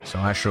So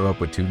I show up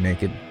with 2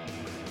 naked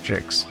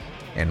chicks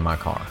in my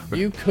car.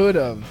 You could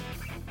have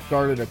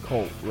started a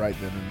cult right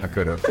then and I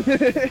there. could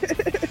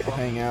have. I'll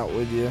hang out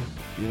with you,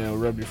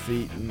 rub your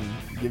feet and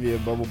give you a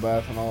bubble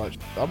bath and all that.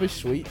 I'll be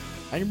sweet.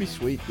 I can be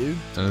sweet, dude.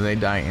 So do they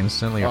die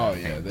instantly? Oh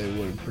yeah, they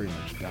would have pretty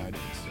much died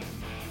instantly.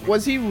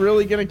 Was he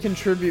really gonna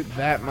contribute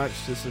that much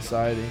to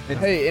society?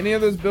 Hey, any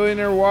of those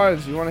billionaire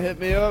wives, you want to hit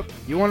me up?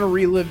 You want to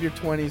relive your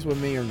 20s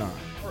with me or not?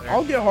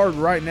 I'll get hard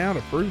right now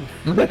to prove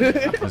it.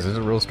 Is this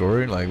a real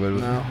story? Like, what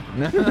was No.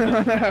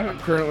 I'm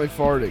currently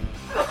farting.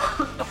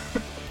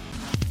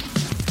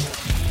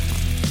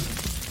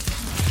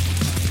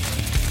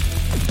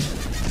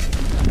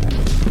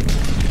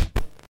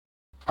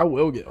 I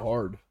will get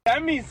hard.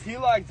 That means he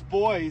likes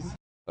boys.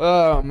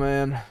 Oh,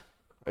 man.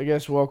 I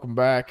guess welcome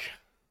back.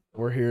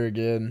 We're here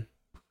again.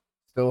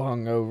 Still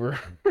hungover.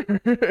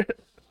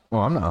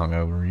 Well, I'm not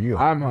hungover. You.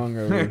 I'm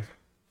hungover.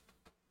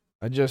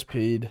 I just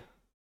peed.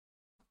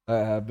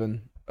 That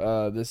happened.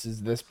 This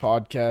is this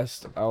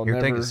podcast. I'll Here,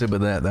 never... take a sip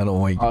of that.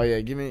 That'll wake you. Oh, yeah.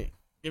 Give me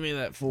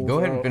that full Go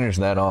ahead and finish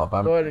that off.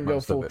 Go ahead and go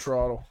full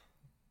throttle.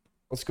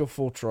 Let's go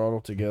full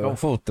throttle together. Go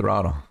full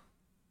throttle.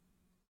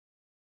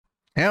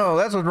 Hell,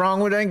 that's what's wrong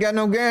with it. Ain't got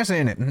no gas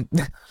in it.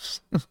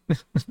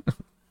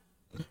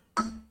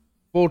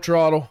 Full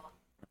throttle.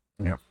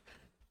 Yep.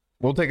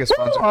 We'll take a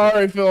sponsor. I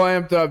already feel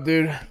amped up,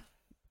 dude.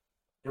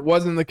 It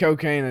wasn't the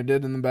cocaine I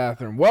did in the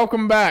bathroom.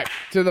 Welcome back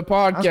to the I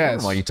was wondering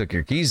podcast. why you took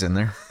your keys in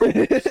there.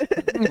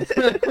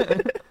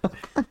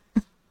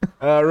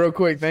 Real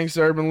quick, thanks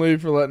to Urban Lube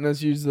for letting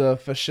us use the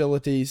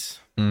facilities.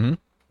 Mm-hmm.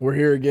 We're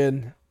here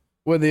again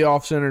with the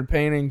off-centered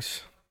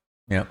paintings.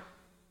 Yep.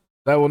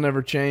 That will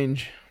never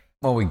change.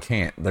 Well, we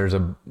can't. There's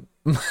a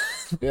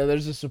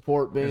There's a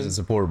support beam. there's a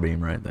support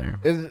beam right there.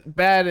 It's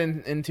bad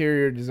in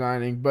interior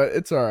designing, but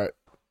it's all right.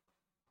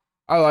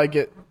 I like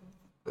it.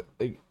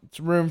 It's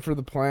room for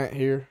the plant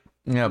here.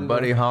 Yeah,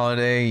 Buddy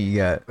Holiday. You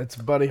got It's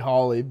Buddy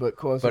Holly, but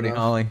close Buddy enough.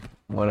 Holly.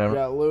 You Whatever.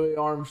 got Louis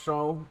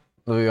Armstrong,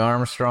 Louis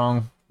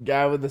Armstrong.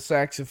 guy with the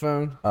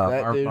saxophone.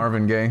 That dude.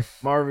 Marvin Gaye.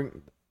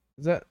 Marvin.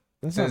 Is that?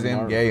 That It says sounds M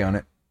Marvin. Gaye on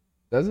it.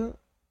 Does it?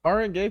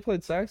 Marvin Gaye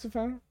played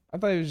saxophone? I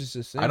thought he was just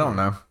a singer. I don't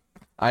know.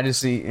 I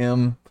just see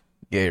M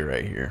Gaye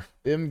right here.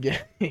 M Gay.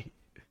 I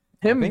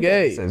Him think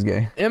gay. It says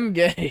gay. M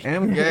Gay.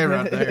 M Gaye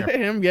right there.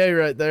 M Gay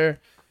right there.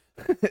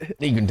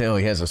 You can tell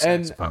he has a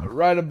And saxophone.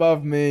 right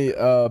above me,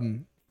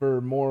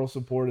 for moral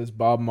support is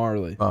Bob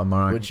Marley,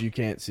 Marley. which you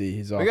can't see.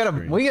 He's off We got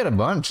screen. a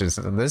bunch. This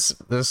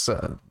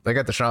they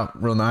got the shop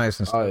real nice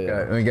and stuff. Oh,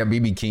 yeah. We got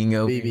BB King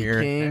over BB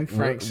here. King,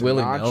 Frank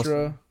Willie Sinatra,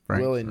 Nelson.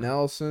 Frank Willie Sinatra.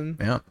 Nelson.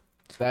 Yeah.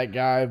 That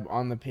guy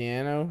on the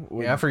piano.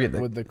 With, Yeah, I forget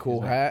that. with the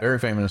cool He's a hat. Very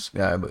famous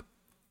guy, but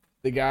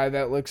The guy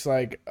that looks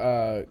like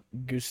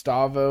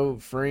Gustavo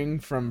Fring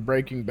from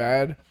Breaking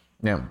Bad.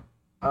 yeah.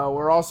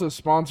 We're also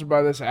sponsored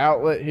by this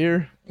outlet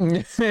here.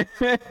 It's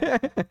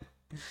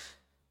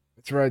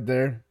right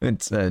there.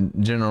 It's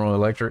General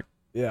Electric.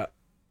 Yeah.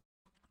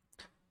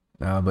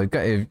 But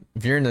if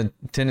you're in the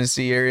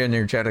Tennessee area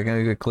near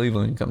Chattanooga,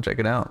 Cleveland, come check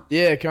it out.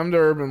 Yeah, come to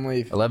Urban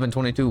Leaf.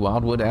 1122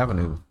 Wildwood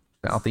Avenue,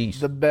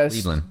 Southeast. The best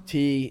Cleveland.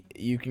 tea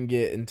you can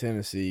get in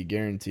Tennessee,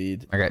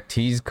 guaranteed. I got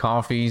teas,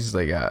 coffees.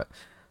 They got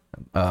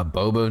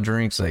boba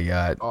drinks. They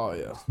got Oh,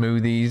 yeah.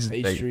 smoothies.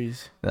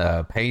 Pastries.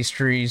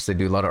 Pastries. They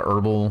do a lot of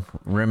herbal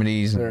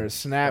remedies. They're a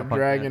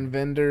Snapdragon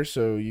vendor,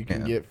 so you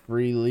can get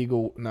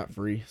legal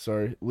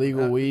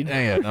weed.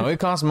 Yeah, no, it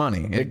costs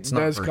money. It It's not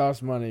does free.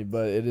 cost money,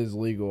 but it is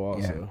legal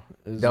also.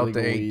 It is Delta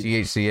legal 8,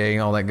 weed.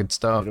 THCA, all that good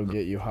stuff. It'll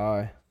get you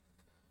high.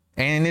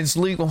 And it's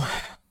legal.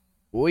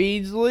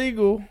 Weed's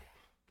legal.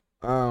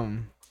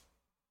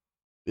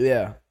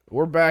 Yeah,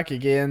 we're back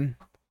again.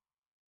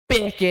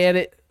 Back at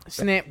it.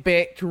 Snap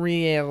back to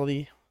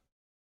reality.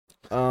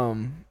 I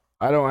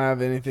don't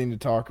have anything to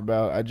talk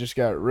about. I just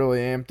got really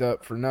amped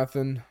up for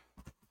nothing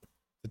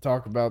to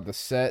talk about the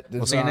set design.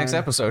 We'll see you next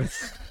episode.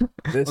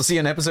 This- We'll see you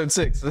in episode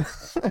 6.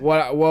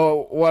 What I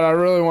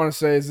really want to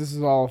say is this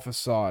is all a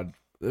facade.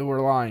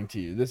 We're lying to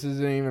you. This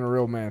isn't even a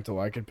real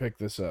mantle. I could pick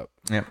this up.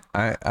 Yep,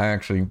 I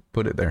actually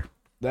put it there.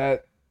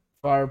 That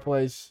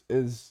fireplace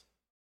is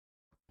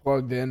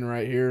plugged in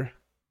right here.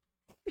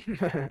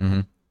 Hmm.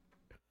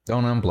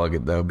 Don't unplug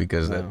it though,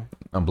 because that No.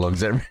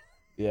 unplugs everything.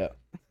 Yeah.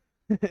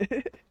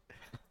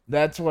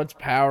 That's what's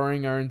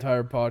powering our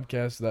entire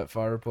podcast, that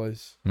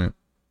fireplace. Yeah.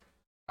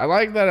 I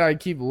like that I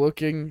keep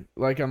looking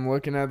like I'm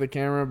looking at the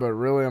camera, but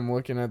really I'm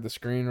looking at the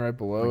screen right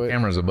below The it.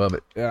 camera's above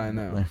it. Yeah, I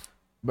know.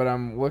 But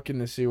I'm looking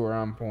to see where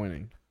I'm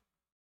pointing.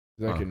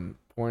 'Cause I Huh. can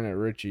point at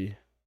Richie.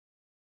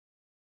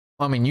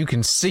 I mean, you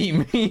can see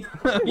me.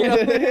 You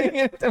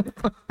know?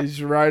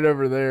 He's right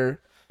over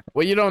there.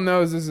 What you don't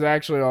know is this is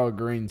actually all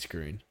green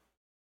screen.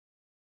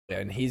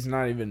 And he's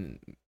not even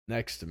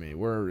next to me.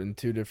 We're in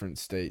two different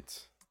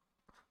states.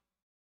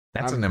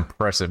 That's an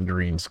impressive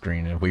green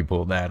screen if we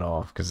pull that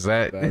off, because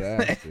that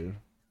Badass, dude.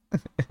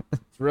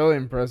 It's really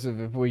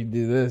impressive if we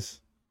do this.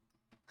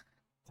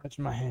 Touch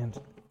my hand.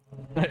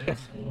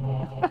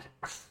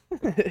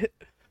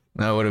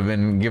 That would have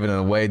been giving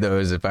away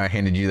those if I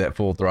handed you that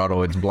full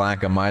throttle. It's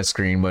black on my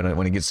screen, but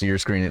when it gets to your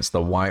screen, it's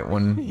the white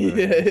one.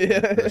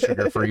 The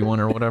sugar-free one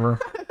or whatever.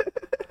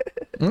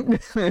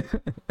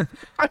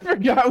 I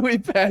forgot we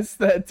passed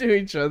that to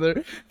each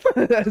other.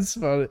 That's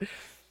funny.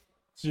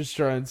 Just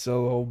try and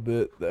sell the whole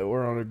bit that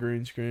we're on a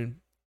green screen.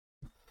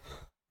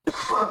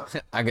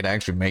 I could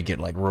actually make it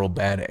like real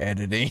bad at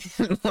editing.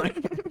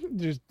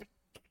 Just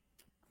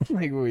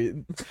like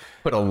we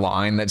Put a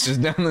line that's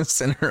just down the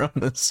center of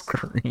the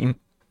screen.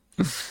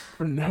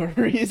 for no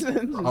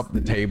reason. Just, Up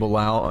the table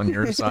out on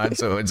your side,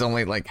 so it's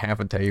only like half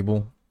a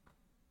table.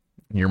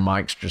 Your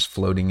mic's just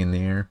floating in the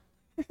air.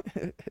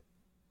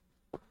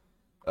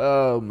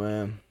 oh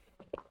man.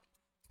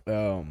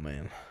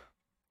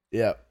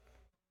 Yep.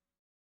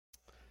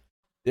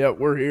 Yep,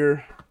 we're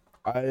here.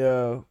 I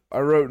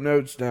wrote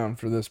notes down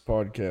for this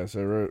podcast.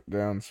 I wrote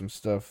down some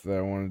stuff that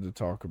I wanted to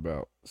talk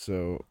about.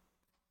 So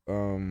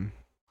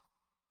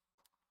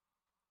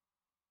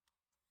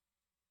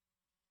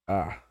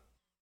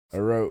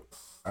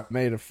I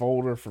made a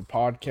folder for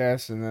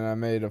podcasts, and then I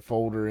made a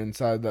folder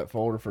inside that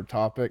folder for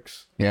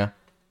topics, Yeah.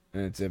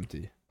 and it's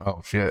empty.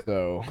 Oh shit.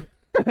 So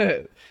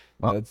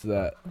Well. that's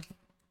that.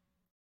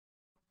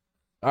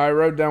 I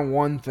wrote down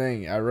one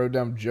thing. I wrote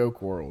down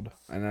Joke World,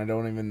 and I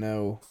don't even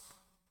know.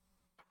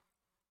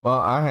 Well,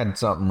 I had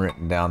something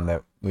written down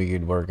that we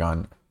could work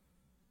on.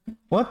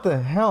 What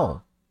the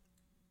hell?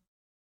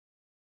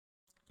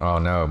 Oh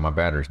no, my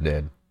battery's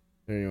dead.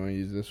 Here, you want to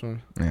use this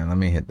one? Yeah, let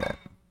me hit that.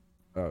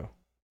 Oh, I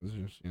was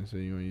just gonna say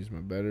you want to use my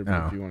battery, but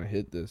Oh. if you want to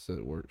hit this,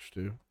 that works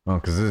too. Oh,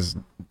 because this,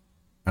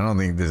 I don't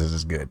think this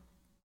is good.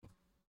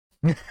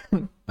 I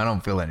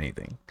don't feel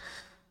anything.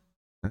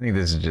 I think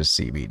this is just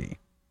CBD.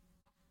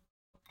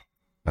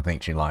 I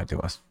think she lied to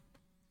us.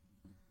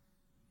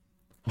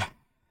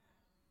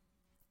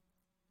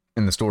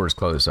 And the store is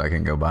closed, so I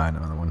can go buy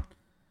another one.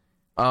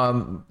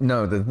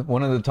 No,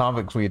 one of the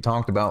topics we had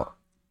talked about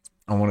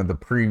on one of the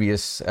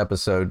previous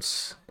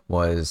episodes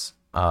was,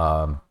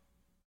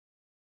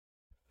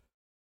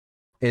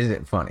 is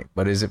it funny?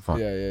 But is it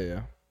funny?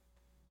 Yeah.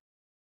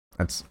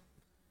 That's.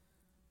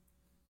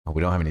 Oh,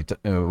 we don't have any.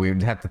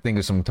 We'd have to think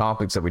of some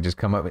topics that we just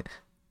come up with.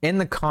 In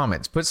the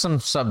comments, put some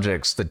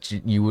subjects that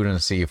you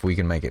wouldn't see if we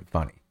can make it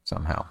funny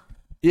somehow.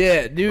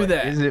 Yeah, do But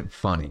that. Is it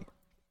funny?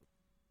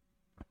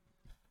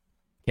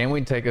 Can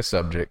we take a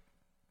subject?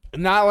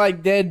 Not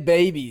like dead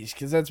babies,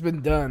 because that's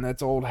been done.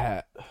 That's old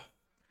hat.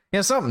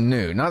 Yeah, something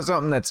new, not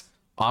something that's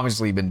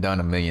obviously been done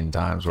a million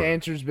times.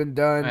 Cancer's been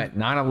done. At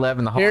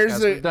 9/11, the Here's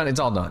Holocaust the- was done. It's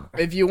all done.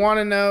 If you want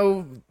to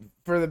know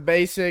for the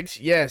basics,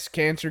 yes,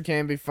 cancer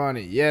can be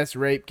funny. Yes,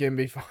 rape can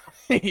be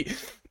funny.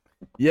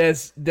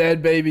 Yes,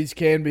 dead babies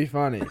can be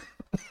funny.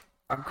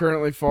 I'm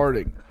currently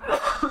farting.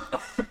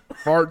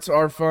 Farts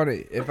are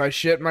funny. If I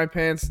shit my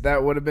pants,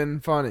 that would have been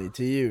funny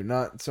to you,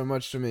 not so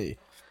much to me.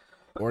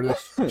 Or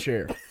this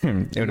chair. It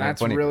would have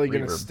That's been funny really for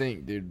gonna reverb.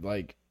 stink, dude.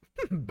 Like,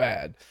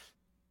 bad.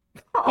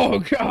 Oh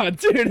god,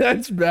 dude,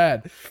 that's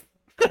bad.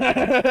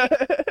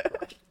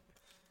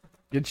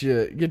 Get you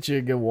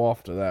a good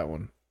waft of that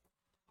one.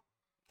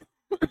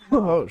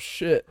 Oh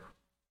shit,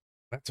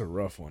 that's a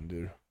rough one,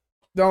 dude.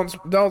 Don't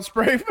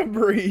spray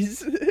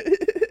Febreze.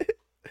 Is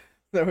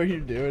that what you're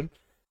doing?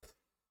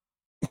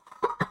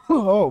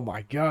 Oh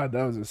my god,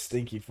 that was a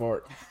stinky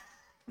fart.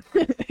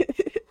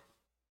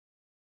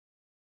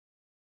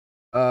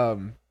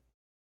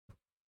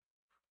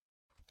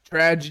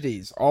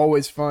 Tragedies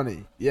always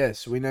funny.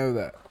 Yes, we know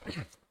that.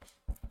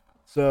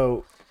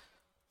 So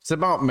It's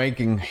about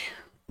making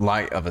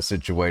light of a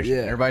situation.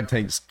 Yeah. Everybody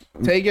takes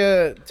take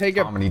a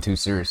comedy too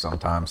serious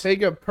sometimes.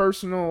 take a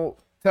personal.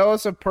 Tell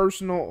us a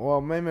personal. Well,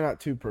 maybe not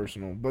too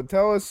personal, but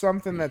tell us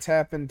something that's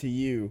happened to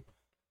you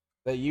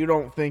that you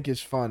don't think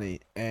is funny,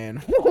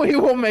 and we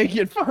will make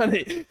it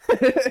funny.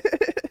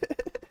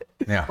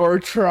 Yeah. Or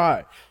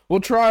try.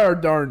 We'll try our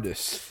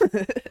darndest.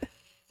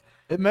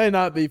 It may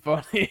not be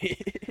funny.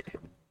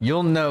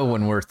 You'll know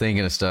when we're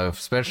thinking of stuff,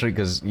 especially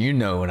because you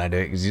know when I do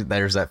it, because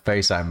there's that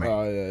face I make.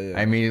 Oh yeah.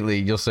 I immediately,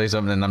 you'll say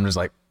something and I'm just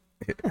like,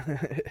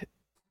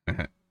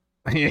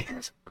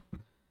 it's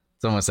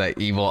almost that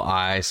evil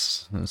eye,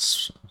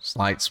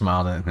 slight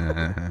smile.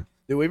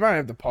 Dude, we might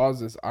have to pause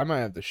this. I might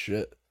have to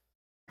shit.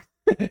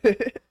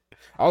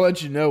 I'll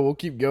let you know. We'll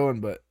keep going,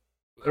 but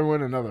there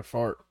went another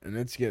fart, and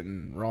it's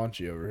getting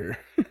raunchy over here.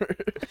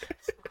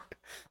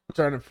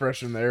 Trying to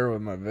freshen the air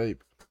with my vape.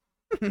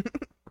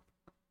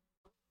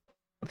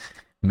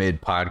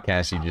 Mid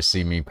podcast, you just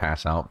see me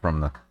pass out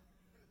from the.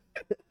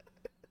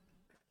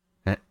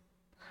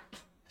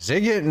 Is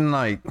it getting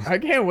like? I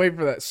can't wait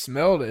for that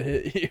smell to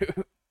hit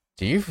you.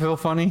 Do you feel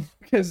funny?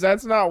 Because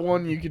that's not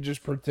one you could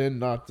just pretend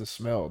not to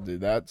smell, dude.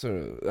 That's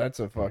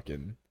a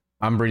fucking.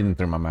 I'm breathing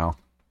through my mouth.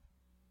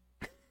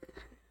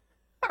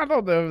 I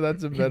don't know if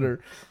that's a better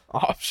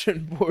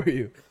option for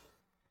you.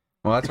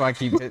 Well, that's why I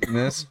keep hitting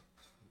this.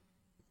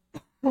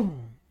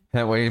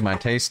 That way, my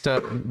taste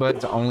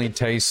buds only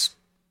taste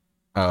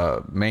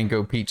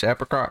mango, peach,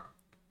 apricot.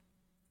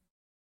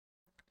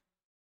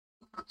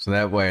 So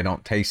that way, I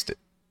don't taste it.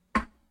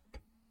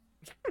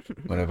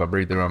 But if I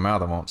breathe through my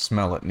mouth, I won't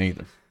smell it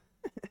neither.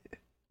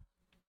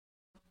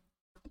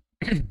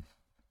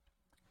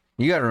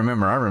 You got to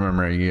remember, I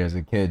remember you as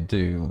a kid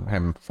too,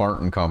 having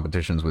farting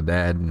competitions with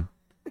dad. And,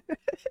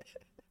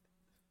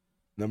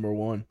 Number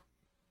one.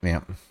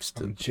 yeah,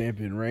 I'm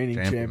champion, reigning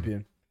Champion.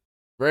 champion.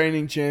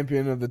 Reigning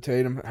champion of the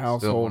Tatum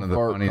household still one of the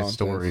fart funniest contest.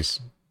 stories.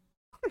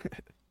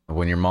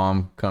 When your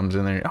mom comes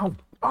in there,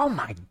 oh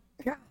my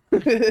God.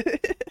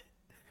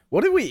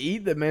 What did we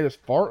eat that made us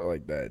fart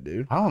like that,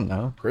 dude? I don't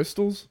know.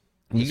 Crystals?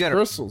 You got to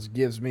Crystals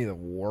gives me the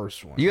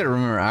worst one. You got to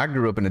remember, I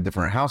grew up in a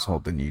different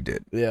household than you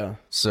did. Yeah.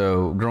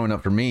 So growing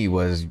up for me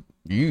was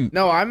you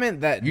No, I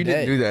meant that you day.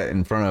 didn't do that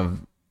in front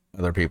of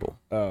other people.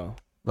 Oh.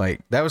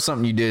 Like that was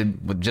something you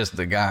did with just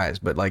the guys,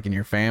 but like in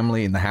your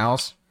family in the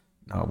house,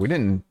 no, we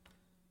didn't.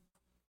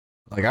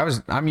 Like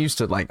I'm used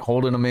to like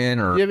holding them in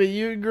or Yeah, but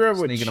you grew up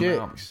with Sneaking 'em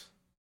out. chicks.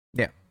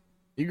 Yeah.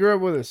 You grew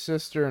up with a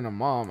sister and a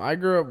mom. I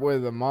grew up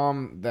with a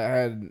mom that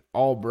had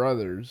all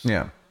brothers.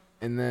 yeah.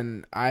 And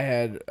then I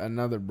had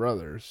another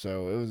brother,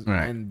 so it was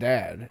Right. and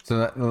dad.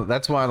 So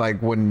that's why like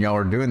when y'all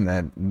were doing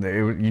that,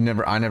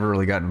 I never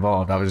really got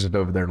involved. I was just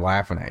over there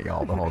laughing at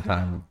y'all the whole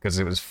time because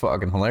it was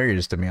fucking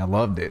hilarious to me. I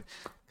loved it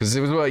because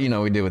it was what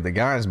we did with the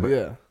guys. But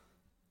Yeah.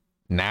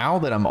 now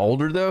that I'm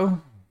older though,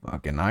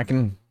 fucking I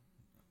can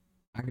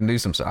do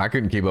some stuff. I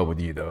couldn't keep up with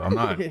you though. I'm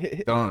not.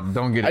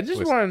 don't get it I just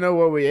twisted. want to know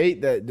what we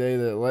ate that day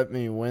that let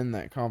me win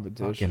that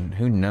competition. Fucking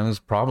who knows?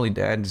 Probably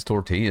dad's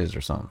tortillas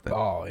or something,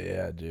 Oh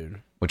yeah,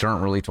 dude. which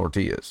aren't really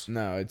tortillas.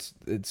 No, it's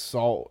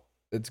salt.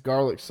 It's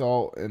garlic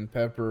salt and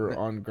pepper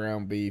on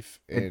ground beef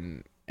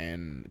and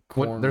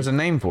corn. What? There's a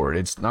name for it.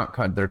 It's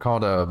not. They're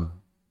called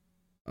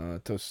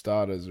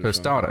tostadas or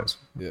tostadas. something.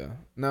 Yeah.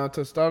 No,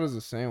 tostada's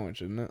a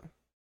sandwich, isn't it?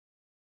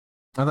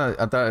 I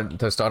thought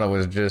tostada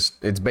was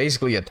just. It's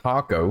basically a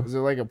taco Is it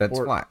like a that's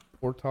flat.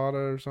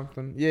 portada or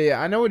something?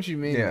 Yeah, I know what you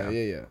mean. Yeah. though.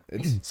 Yeah.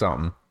 It's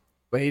Something.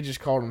 but he just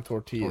called them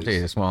tortillas.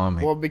 Tortillas. Well, I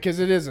mean, Well, because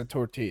it is a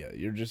tortilla.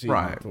 You're just eating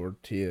Right. a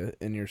tortilla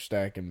and you're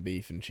stacking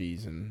beef and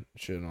cheese and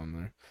shit on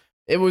there.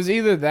 It was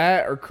either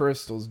that or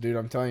crystals, dude.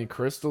 I'm telling you,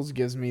 crystals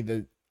gives me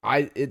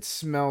it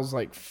smells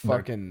like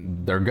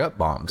fucking they're gut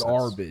bombs. That's-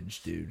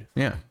 garbage, dude.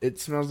 Yeah. It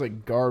smells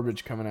like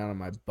garbage coming out of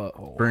my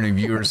butthole. For any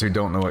viewers who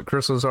don't know what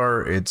crystals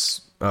are, it's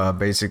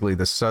basically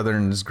the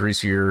Southern's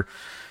greasier,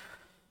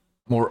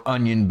 more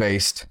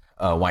onion-based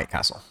White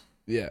Castle.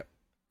 Yeah.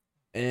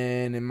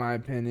 And in my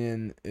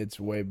opinion, it's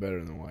way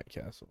better than White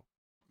Castle.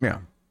 Yeah.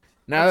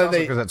 Now that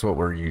because that's what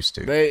we're used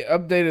to. they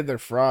updated their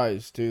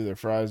fries too. Their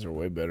fries are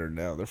way better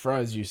now. Their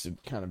fries used to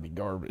kind of be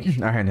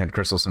garbage. I hadn't had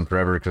Crystals in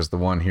forever because the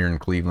one here in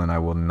Cleveland I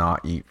will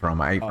not eat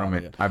from. I ate from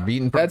it. yeah. I've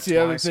eaten from That's it the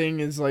other twice. thing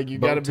is like you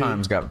Both gotta be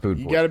times got food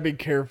you poisoning. gotta be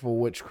careful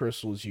which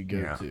crystals you go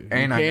Yeah. to.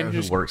 And you I can't know who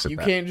just, works at You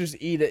that. can't just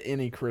eat at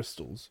any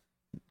crystals.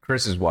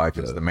 Chris's wife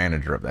is the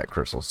manager of that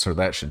Crystal, so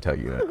that should tell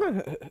you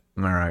that.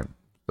 All right.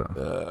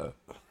 So,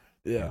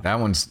 Yeah. that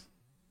one's.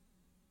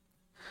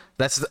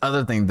 That's the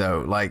other thing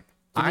though. Like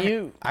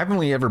I've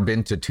only ever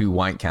been to 2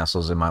 White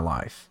Castles in my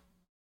life.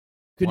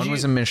 One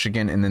was in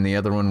Michigan, and then the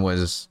other one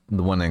was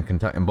the one in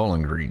Kentucky, in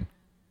Bowling Green.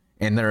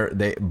 And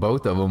they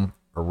both of them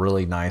are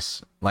really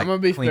nice, like I'm gonna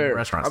be clean fair.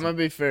 restaurants. I'm gonna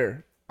be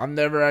fair. I've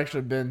never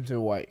actually been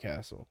to White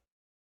Castle.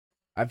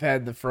 I've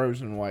had the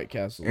frozen White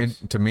Castles.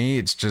 And to me,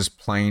 it's just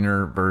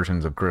plainer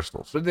versions of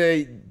Crystals. But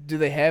do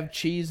they have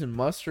cheese and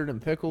mustard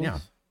and pickles? Yeah.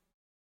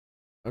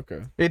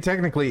 Okay. It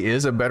technically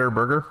is a better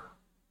burger,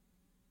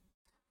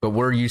 but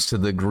we're used to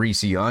the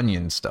greasy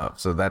onion stuff,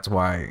 so that's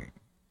why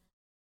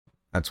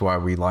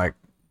we like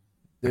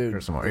Dude,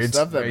 Crystal more. the It's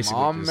stuff that basically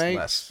mom just makes,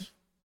 less.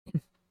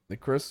 the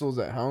crystals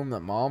at home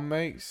that mom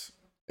makes,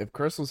 if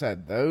crystals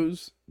had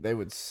those, they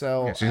would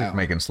sell Yeah, she's just out.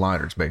 making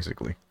sliders,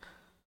 basically.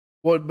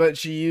 Well, but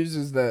she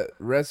uses that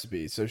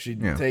recipe. So she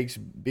Yeah. takes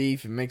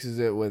beef and mixes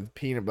it with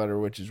peanut butter,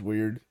 which is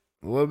weird.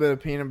 A little bit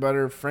of peanut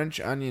butter, French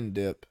onion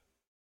dip,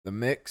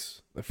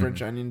 the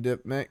French onion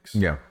dip mix.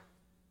 Yeah.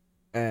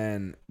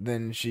 And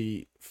then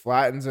she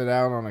flattens it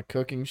out on a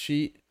cooking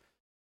sheet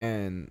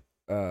and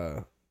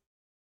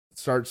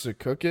starts to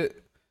cook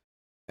it.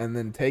 And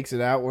then takes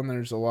it out when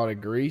there's a lot of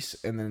grease,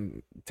 and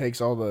then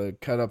takes all the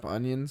cut up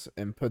onions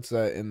and puts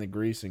that in the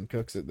grease and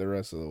cooks it the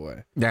rest of the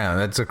way. Yeah,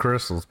 that's a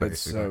Crystals, It's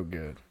basically. so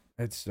good.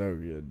 It's so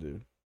good,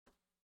 dude.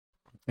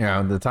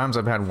 Yeah, the times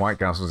I've had White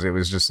Castles, it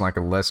was just like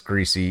a less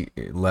greasy,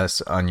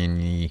 less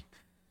oniony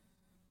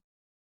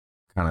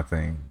kind of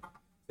thing.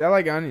 I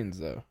like onions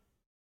though.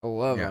 I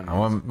love Yeah,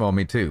 onions. well,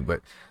 me too.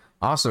 But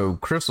also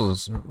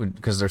Crystals,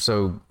 because they're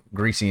so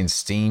greasy and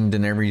steamed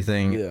and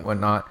everything, Yeah.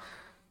 whatnot,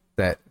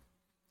 that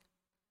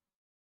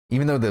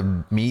even though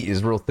the meat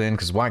is real thin,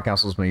 because White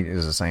Castle's meat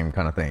is the same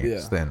kind of thing,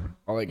 it's Yeah. thin.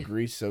 All like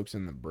grease soaks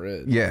in the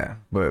bread. Yeah,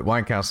 but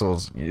White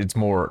Castles, it's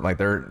more like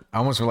I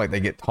almost feel like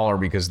they get taller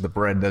because the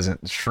bread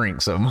doesn't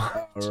shrink so much.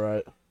 All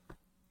right.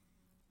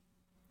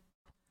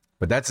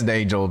 But that's an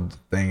age-old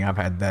thing. I've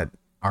had that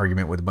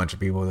argument with a bunch of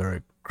people. They're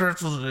like,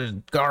 Crystals is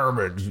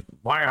garbage.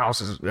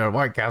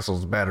 White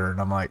Castle's better. And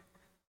I'm like,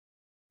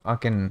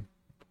 fucking,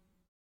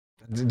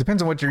 it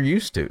depends on what you're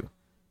used to.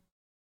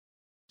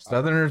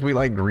 Southerners, we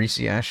like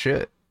greasy ass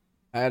shit.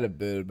 I had a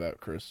bit about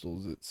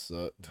crystals. It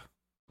sucked.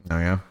 Oh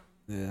yeah.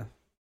 Yeah.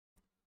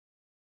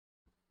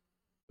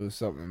 It was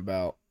something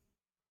about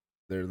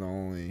they're the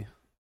only.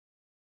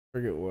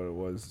 Forget what it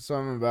was.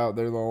 Something about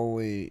they're the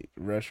only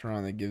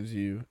restaurant that gives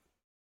you.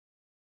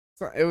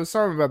 It was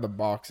something about the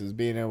boxes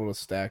being able to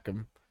stack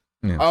them.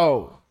 Yeah.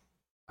 Oh,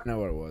 I know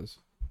what it was.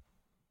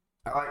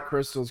 I like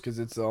crystals because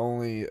it's the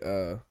only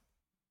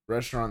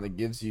restaurant that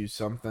gives you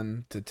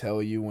something to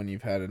tell you when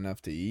you've had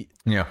enough to eat.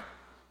 Yeah.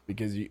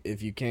 Because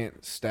if you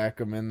can't stack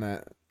them in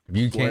that If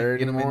you square can't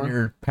get them anymore, in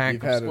your pack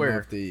you've of had square.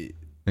 enough to eat.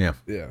 Yeah.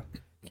 Yeah.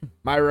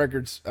 My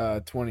record's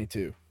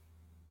 22.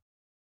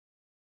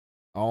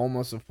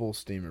 Almost a full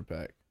steamer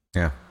pack.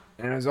 Yeah.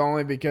 And it was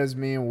only because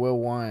me and Will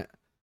Wyant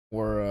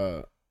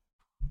were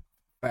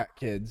fat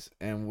kids,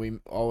 and we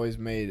always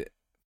made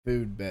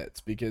food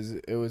bets because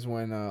it was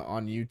when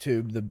on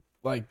YouTube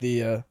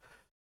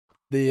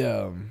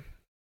the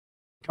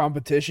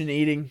competition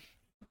eating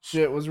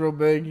shit was real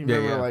big. You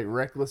remember like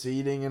Reckless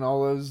Eating and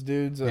all those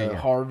dudes?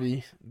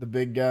 Harvey, the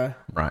big guy.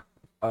 Right.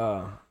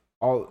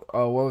 What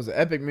was it?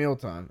 Epic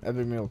Mealtime.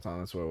 Epic Mealtime,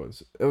 that's what it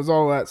was. It was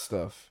all that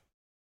stuff.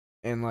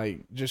 And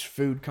like just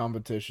food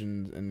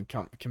competitions and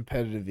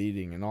competitive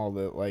eating and all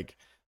the like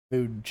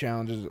food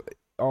challenges,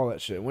 all that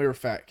shit. We were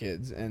fat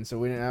kids, and so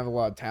we didn't have a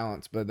lot of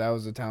talents, but that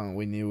was the talent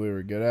we knew we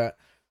were good at.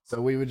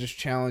 So we would just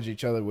challenge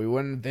each other. We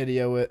wouldn't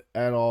video it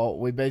at all.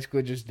 We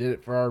basically just did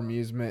it for our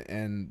amusement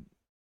and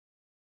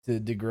to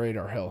degrade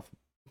our health,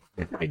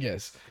 I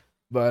guess.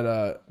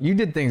 But you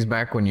did things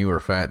back when you were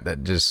fat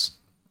that just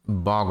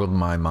boggled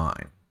my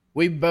mind.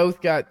 We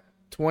both got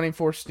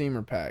 24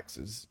 steamer packs.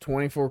 It's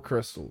 24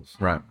 crystals.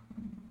 Right.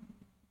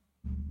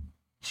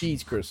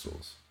 Cheese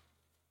crystals.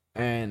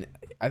 And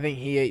I think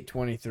he ate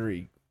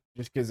 23.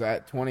 Just because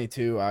at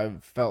 22, I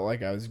felt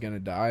like I was going to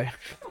die.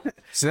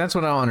 See, that's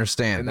what I don't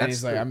understand. And then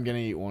he's like, I'm going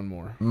to eat one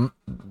more.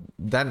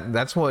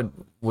 That's what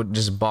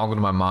just boggled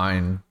my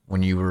mind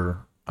when you were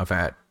a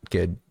fat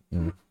kid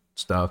and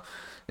stuff,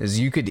 is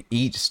you could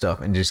eat stuff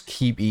and just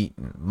keep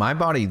eating. My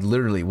body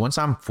literally, once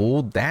I'm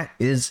full, that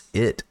is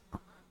it.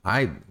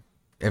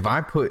 If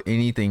I put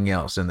anything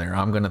else in there,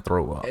 I'm going to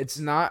throw up. It's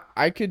not,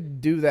 I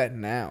could do that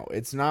now.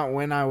 It's not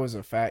when I was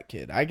a fat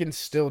kid. I can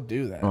still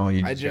do that. Oh,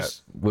 you I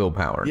just got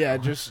willpower. Yeah,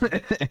 just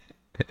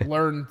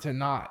learn to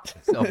not.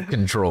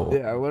 Self-control.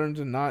 Yeah, I learned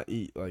to not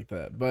eat like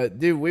that. But,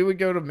 dude, we would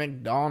go to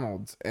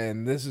McDonald's,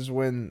 and this is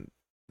when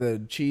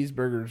the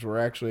cheeseburgers were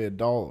actually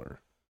 $1.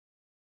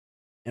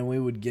 And we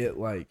would get,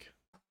 like,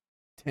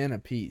 10 a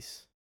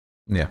piece.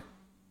 Yeah.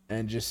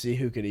 And just see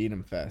who could eat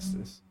them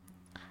fastest.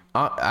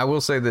 I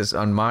will say this,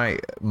 on my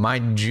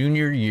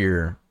junior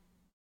year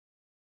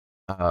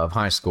of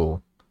high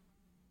school,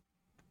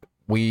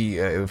 we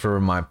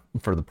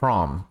for the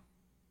prom,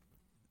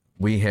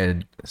 we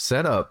had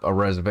set up a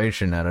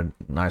reservation at a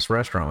nice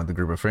restaurant with a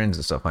group of friends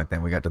and stuff like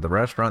that. We got to the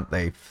restaurant,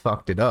 they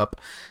fucked it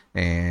up,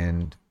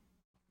 and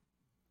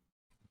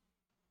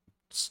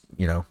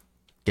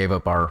gave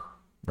up our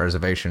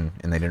reservation,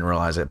 and they didn't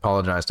realize it.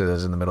 Apologized to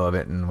us in the middle of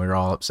it, and we were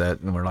all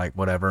upset, and we're like,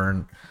 whatever.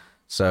 And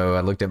so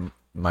I looked at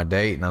my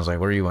date and I was like,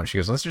 where do you want? She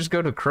goes, let's just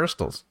go to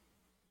Crystals.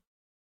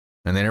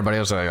 And then everybody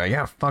else was like,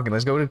 yeah, fuck it,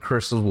 let's go to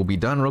Crystals. We'll be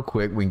done real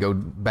quick. We can go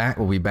back.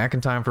 We'll be back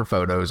in time for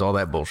photos, all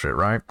that bullshit,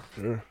 right?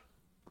 Sure.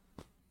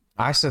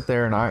 I sit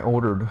there and I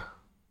forget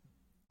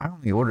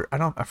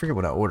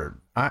what I ordered.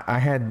 I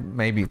had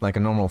maybe like a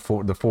normal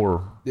four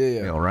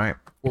meal, right?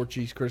 4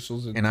 cheese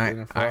crystals and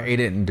I ate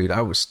it, and dude,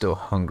 I was still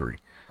hungry.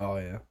 Oh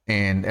yeah.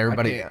 And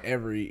everybody,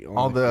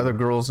 all the other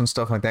girls and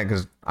stuff like that,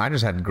 because I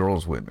just had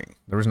girls with me.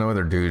 There was no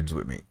other dudes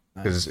with me,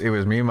 because it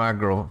was me and my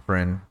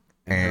girlfriend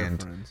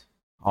and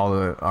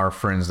all our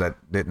friends that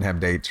didn't have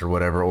dates or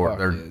whatever, or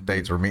their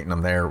dates were meeting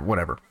them there,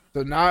 whatever.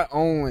 So not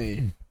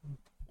only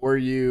were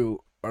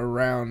you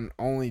around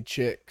only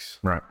chicks,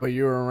 right, but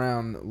you were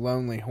around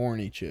lonely,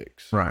 horny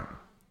chicks, right?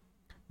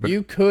 But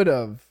you could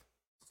have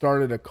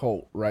started a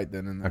cult right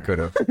then and there. I could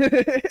have.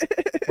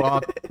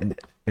 Well,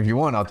 if you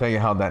want, I'll tell you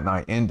how that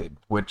night ended,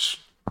 which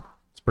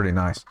is pretty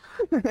nice.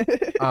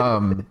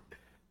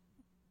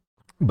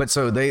 But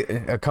so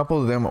a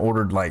couple of them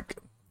ordered like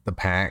the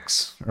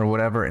packs or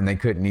whatever, and they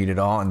couldn't eat it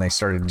all, and they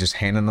started just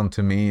handing them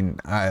to me.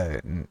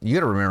 And you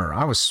got to remember,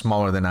 I was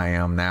smaller than I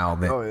am now.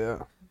 Oh yeah.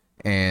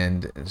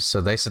 And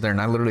so they sit there,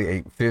 and I literally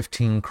ate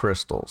 15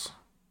 crystals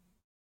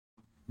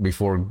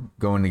before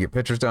going to get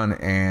pictures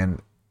done.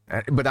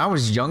 But I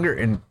was younger,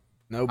 and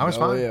I was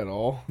fine at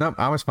all. Nope,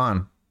 I was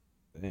fine.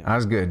 Damn. I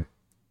was good.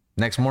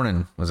 Next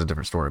morning was a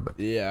different story, but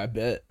yeah, I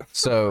bet.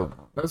 So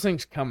those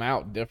things come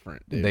out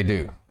different, dude. They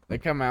do. They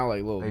come out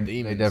like little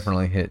demons. They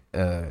definitely hit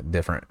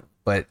different.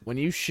 But when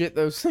you shit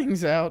those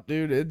things out,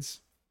 dude,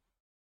 it's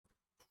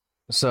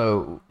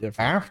so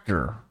different.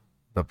 After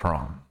the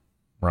prom,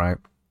 right?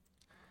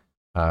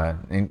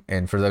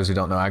 And for those who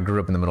don't know, I grew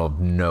up in the middle of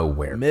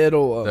nowhere.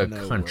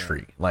 The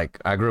country. Like,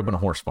 I grew up in a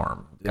horse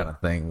farm kind of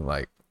thing.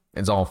 Like,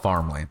 it's all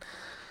farmland.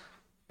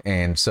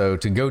 And so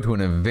to go to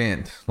an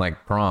event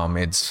like prom,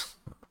 it's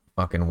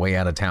fucking way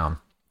out of town.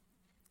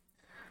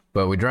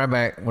 But we drive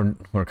back.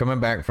 We're coming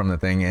back from the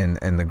thing,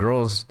 and the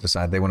girls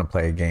decide they want to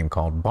play a game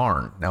called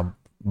Barn. Now,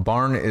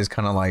 Barn is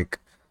kind of like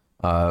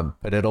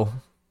Padiddle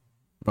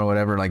or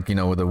whatever. Like, you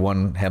know, with the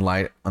one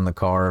headlight on the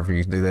car. If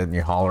you do that and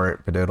you holler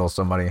at Padiddle,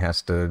 somebody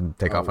has to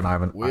take off an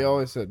Ivan. We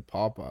always said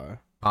Popeye.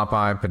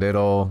 Popeye,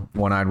 Padiddle,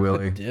 One-Eyed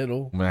Willie.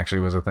 Padiddle.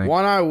 Actually was a thing.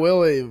 One-Eye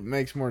Willie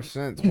makes more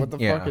sense. What the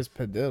Yeah. fuck is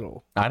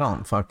Padiddle? I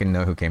don't fucking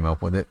know who came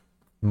up with it.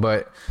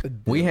 But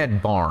we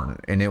had Barn,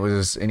 and it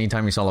was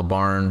anytime you saw a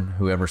barn,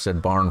 whoever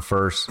said barn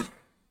first,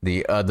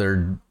 the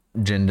other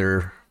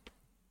gender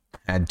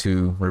had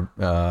to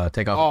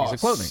take off a Oh, piece of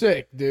clothing.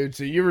 sick, dude.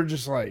 So you were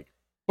just like,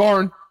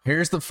 Barn,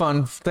 Here's the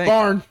fun thing.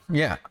 Barn.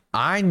 Yeah,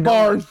 I know.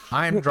 Barn.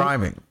 I'm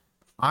driving.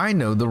 I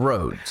know the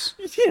roads.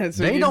 Yeah,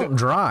 so They you don't know-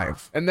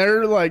 drive. and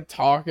they're like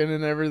talking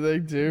and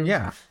everything too.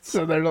 Yeah.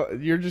 So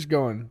you're just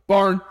going,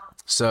 Barn,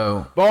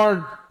 So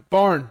Barn,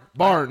 Barn,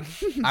 Barn.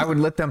 I would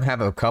let them have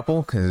a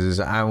couple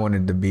because I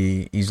wanted to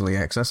be easily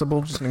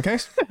accessible just in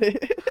case.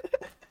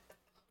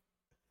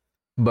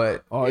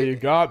 But Oh, you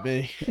got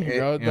me. You got you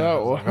know, that I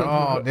was one. like,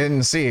 oh,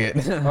 didn't see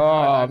it. Oh,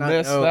 I I not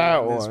missed know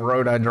that This one.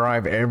 road I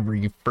drive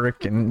every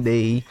freaking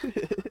day.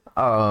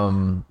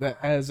 That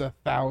has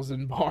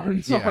 1,000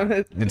 barns Yeah, on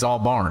it. it's all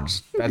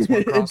barns. That's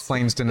what Cross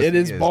Plains, Tennessee it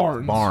is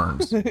barns.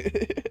 Barns.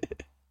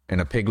 And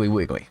a Piggly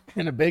Wiggly.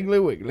 And a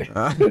Biggly Wiggly.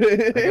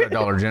 They got a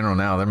Dollar General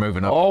now. They're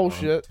moving up. Oh,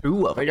 shit.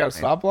 Two of them. They got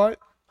a stoplight?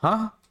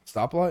 Huh?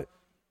 Stoplight?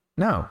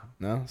 No.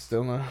 No,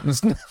 still no.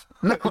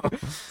 No.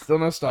 Still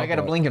no stoplight. I got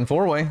a blinking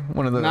four-way.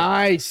 One of the.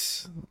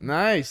 Nice.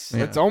 Nice.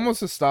 Yeah. It's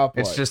almost a stoplight.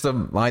 It's just a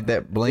light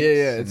that blinks. Yeah,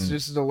 yeah. It's and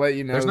just to let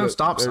you know. there's no that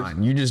stop there's-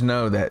 sign. You just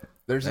know that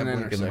There's that an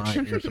blinking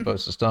intersection. light you're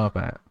supposed to stop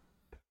at.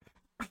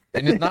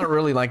 And it's not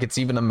really like it's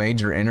even a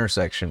major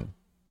intersection.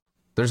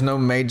 There's no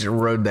major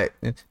road that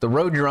the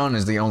road you're on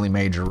is the only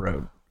major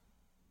road,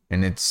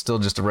 and it's still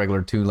just a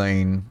regular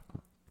 2-lane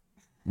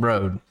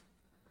road.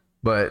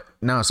 But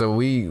no, so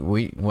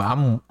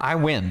I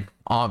win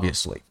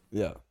obviously.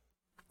 Yeah.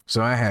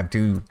 So I have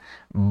two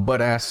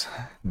butt ass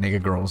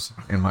nigga girls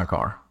in my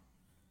car,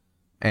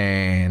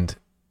 and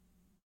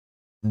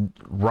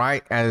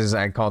right as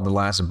I called the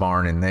last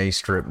barn and they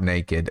stripped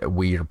naked,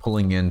 we are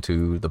pulling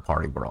into the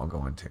party we're all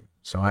going to.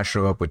 So I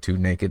show up with two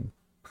naked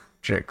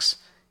chicks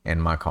in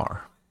my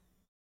car.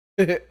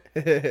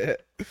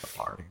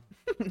 Party.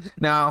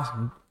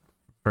 Now,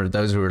 for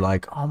those who are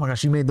like, "Oh my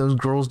gosh, you made those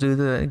girls do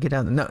the get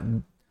out,"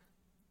 no,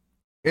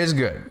 it's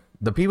good.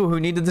 The people who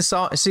needed to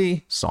saw.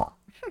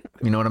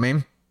 You know what I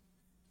mean?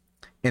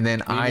 And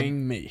then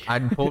Meaning me. I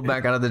pulled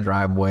back out of the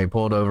driveway,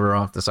 pulled over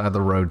off the side of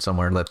the road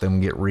somewhere, let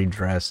them get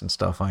redressed and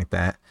stuff like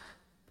that.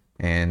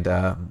 And,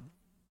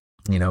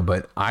 you know,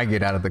 but I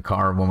get out of the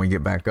car when we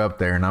get back up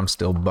there and I'm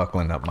still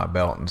buckling up my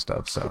belt and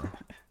stuff. So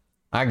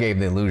I gave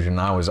the illusion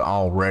I was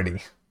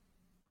already,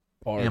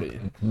 Party.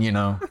 you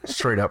know,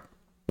 straight up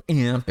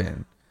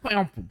pimping.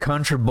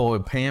 Country boy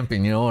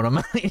pimping, you know what I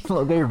mean?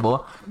 Look there, boy.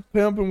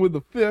 Pimping with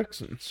the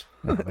fixins.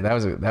 But that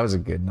was a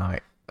good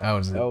night. That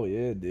was Oh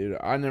yeah, dude.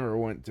 I never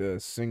went to a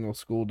single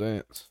school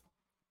dance.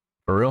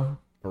 for real.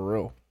 For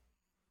real.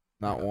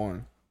 Not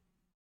one.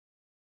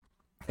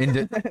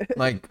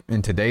 Like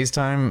in today's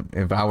time,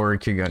 if I were a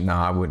kid,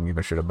 I wouldn't give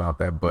a shit about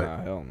that. But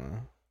Nah, hell no.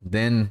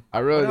 then I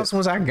really what else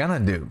was I gonna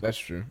do? That's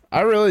true.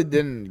 I really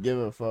didn't give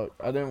a fuck.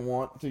 I didn't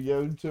want to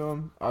go to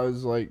them. I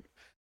was like,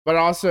 but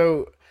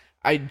also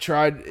I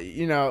tried,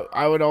 you know,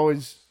 I would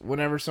always,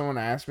 whenever someone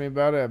asked me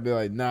about it, I'd be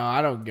like, no,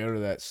 I don't go to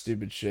that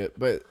stupid shit.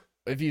 But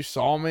if you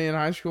saw me in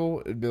high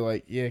school, it'd be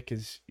like, yeah,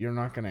 because you're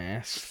not going to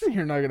ask,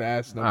 you're not going to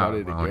ask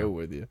nobody to Oh, yeah. go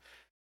with you.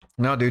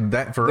 No, dude,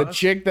 that for The us,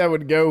 chick that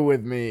would go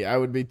with me, I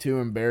would be too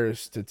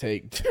embarrassed to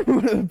take to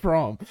the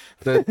prom.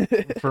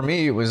 for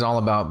me, it was all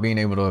about being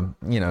able to,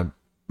 you know,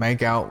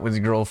 make out with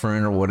your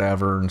girlfriend or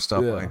whatever and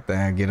stuff Yeah. like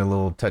that. Get a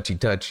little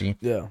touchy.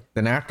 Yeah.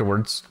 Then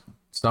afterwards,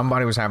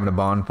 somebody was having a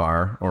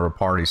bonfire or a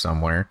party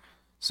somewhere,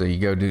 so you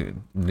go do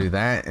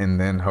that and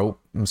then hope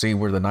and see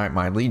where the night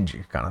might lead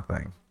you, kind of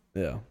thing.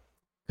 Yeah.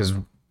 Because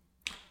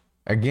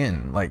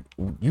again, like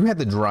you had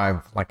to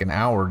drive like an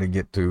hour to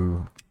get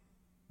to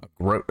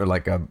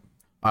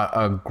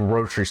a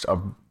grocery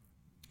store,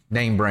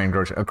 name brand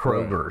grocery, a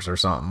Kroger's or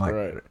something like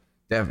Right.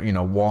 you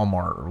know,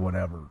 Walmart or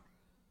whatever.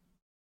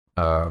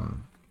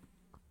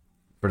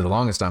 For the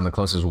longest time, the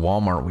closest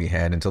Walmart we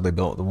had until they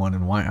built the one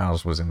in White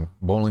House was in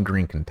Bowling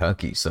Green,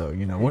 Kentucky. So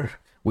you know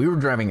we were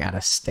driving out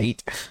of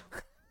state.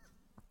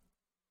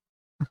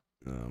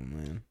 Oh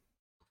man.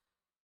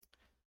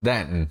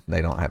 That and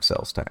they don't have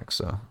sales tax,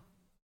 so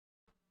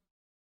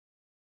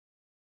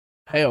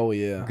Hell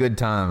yeah. good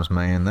times,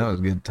 man. That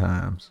was good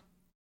times.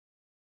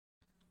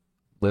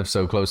 Live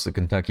so close to the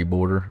Kentucky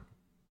border.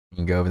 You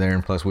can go over there,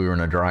 and plus we were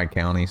in a dry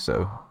county,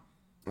 so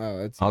Oh,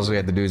 that's all we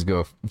had to do is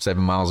go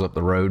 7 miles up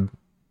the road,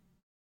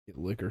 get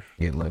liquor.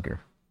 get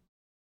liquor.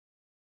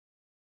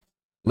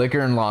 Liquor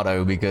and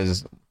lotto,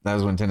 because that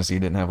was when Tennessee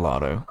didn't have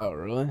lotto. Oh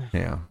really?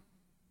 Yeah.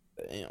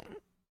 Damn.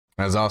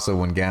 That was also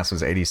when gas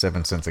was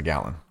 87 cents a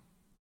gallon.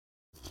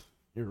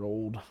 You're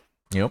old.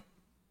 Yep.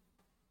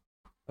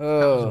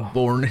 Oh.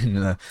 Born in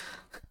the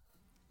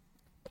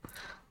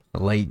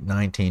late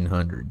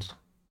 1900s.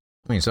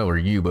 I mean, so were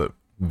you, but I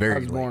very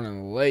was late. born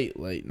in the late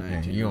Yeah,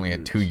 1900s. you only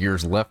had 2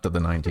 years left of the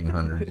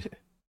 1900s.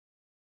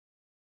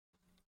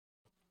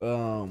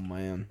 Oh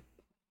man.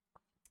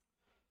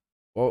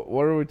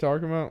 What are we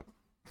talking about?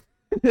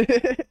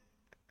 The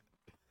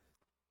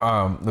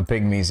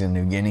pygmies in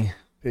New Guinea.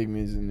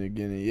 Pygmies in New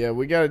Guinea. Yeah,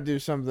 we got to do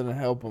something to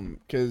help them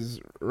because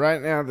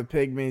right now the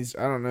pygmies.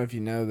 I don't know if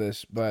you know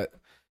this, but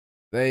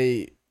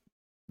they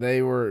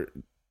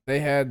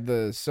had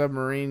the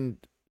submarine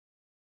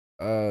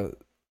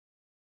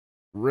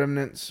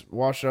remnants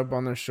wash up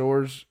on their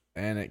shores,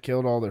 and it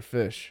killed all their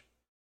fish.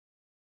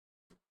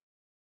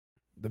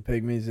 The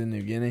pygmies in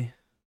New Guinea.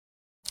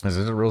 Is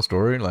this a real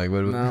story? Like,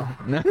 what? No,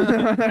 No.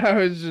 I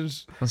was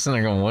just. I'm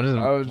sitting there going, what is?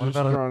 I was what just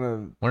about trying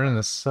to. where in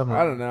the summer?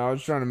 I don't know. I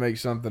was trying to make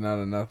something out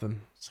of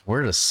nothing.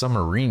 Where does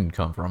submarine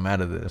come from out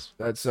of this?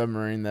 That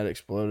submarine that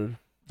exploded.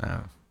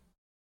 Oh.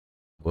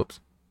 Whoops.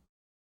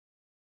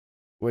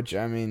 Which,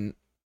 I mean,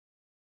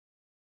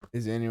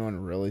 is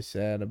anyone really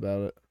sad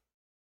about it?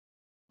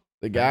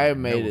 The guy who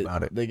don't made know it,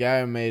 about it. the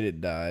guy who made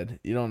it died.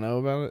 You don't know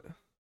about it?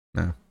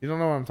 No. You don't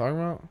know what I'm talking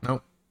about?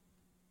 Nope.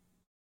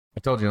 I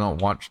told you I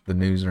don't watch the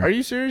news or Are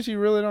you serious? You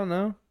really don't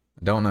know?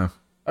 don't know.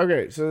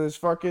 Okay, so this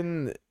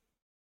fucking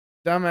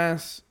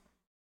dumbass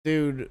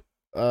dude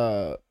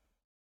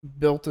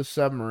built a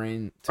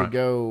submarine to Right.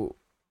 go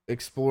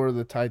explore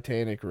the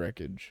Titanic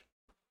wreckage.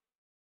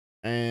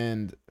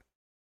 And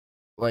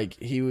like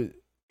we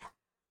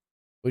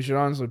should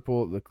honestly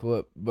pull up the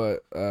clip,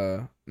 but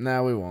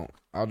nah, we won't.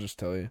 I'll just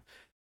tell you.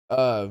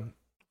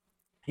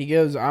 He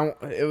goes,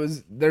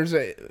 there's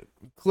a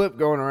clip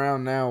going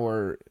around now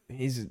where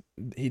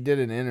he did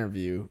an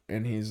interview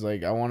and he's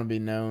like, I want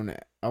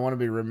to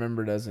be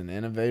remembered as an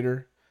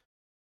innovator,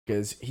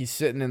 because he's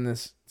sitting in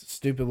this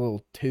stupid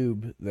little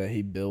tube that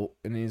he built,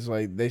 and he's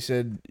like, they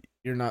said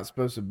you're not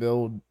supposed to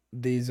build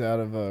these out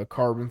of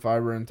carbon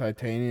fiber and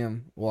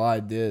titanium. Well,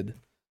 I did.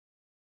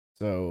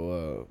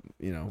 So,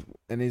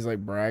 and he's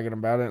like bragging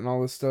about it and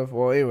all this stuff.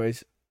 Well,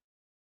 anyways,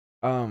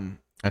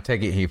 I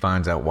take it he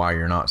finds out why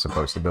you're not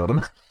supposed to build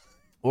them.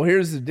 well,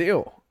 here's the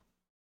deal.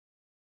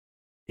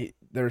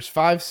 There's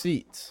 5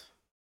 seats.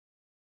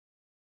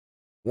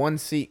 One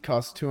seat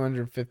costs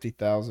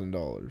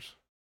 $250,000.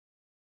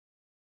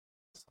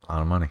 A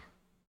lot of money.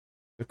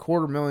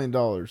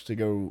 $250,000 to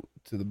go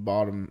to the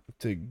bottom,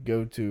 to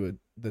go to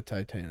the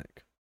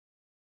Titanic.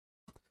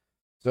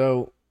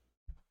 So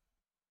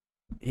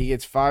he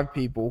gets 5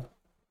 people,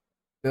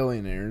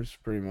 billionaires,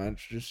 pretty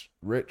much, just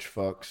rich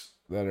fucks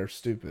that are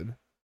stupid.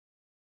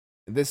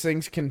 This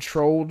thing's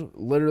controlled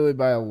literally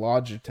by a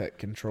Logitech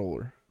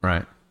controller,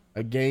 Right.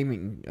 a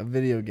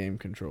video game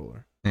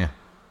controller. Yeah.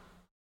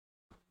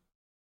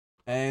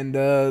 And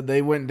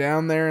they went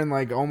down there and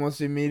like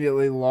almost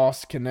immediately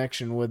lost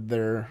connection with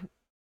their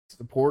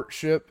support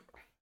ship,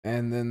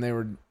 and then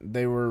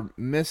they were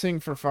missing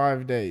for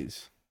 5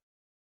 days.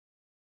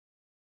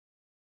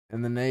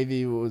 And the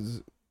Navy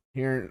was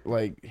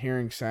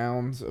hearing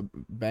sounds of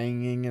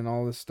banging and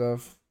all this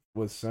stuff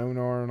with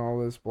sonar and all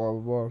this blah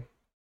blah blah.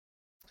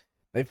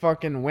 They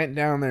fucking went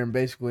down there and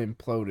basically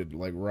imploded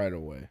like right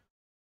away.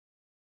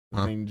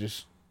 Huh. I mean,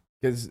 just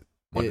because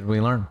What did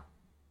we learn?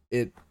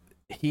 it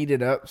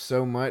heated up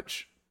so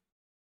much.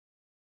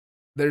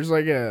 There's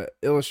like a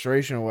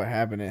illustration of what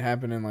happened. It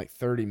happened in like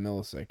 30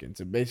 milliseconds.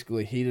 It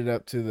basically heated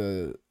up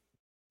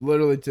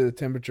literally to the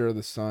temperature of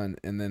the sun,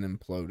 and then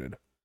imploded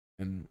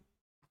and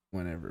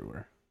went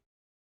everywhere.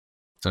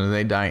 So did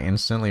they die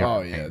instantly?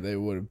 Oh yeah, they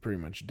would have pretty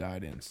much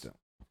died instantly.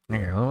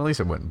 Yeah, well, at least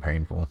it wasn't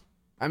painful.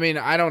 I mean,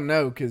 I don't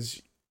know,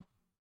 because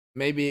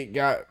maybe it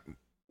got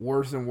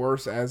worse and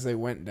worse as they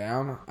went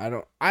down. I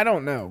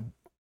don't know.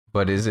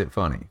 But is it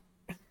funny?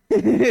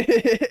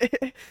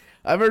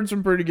 I've heard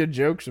some pretty good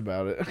jokes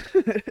about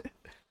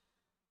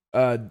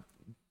it.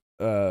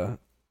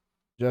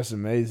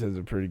 Justin Mays has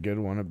a pretty good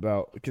one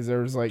about, because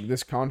there was like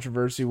this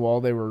controversy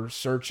while they were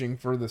searching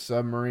for the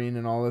submarine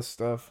and all this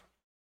stuff.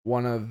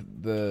 One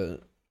of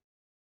the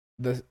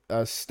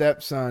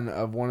stepson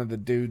of one of the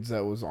dudes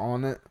that was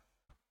on it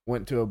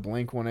went to a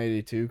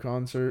Blink-182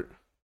 concert.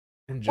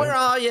 And Where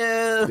are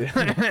you?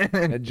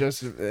 and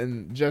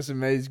Justin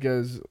Mays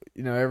goes,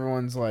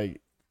 everyone's like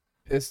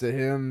pissed at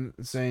him,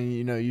 saying,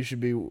 you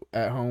should be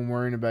at home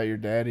worrying about your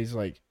dad. He's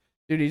like,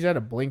 dude, he's at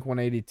a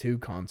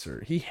Blink-182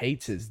 concert. He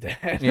hates his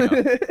dad.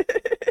 Yeah.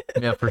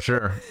 Yeah, for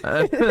sure.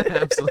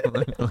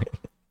 Absolutely.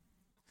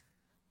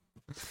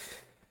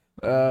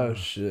 Oh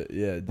shit,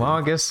 yeah. Dude. Well,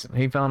 I guess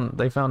they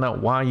found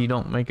out why you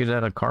don't make it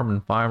out of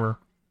carbon fiber.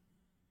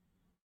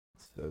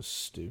 So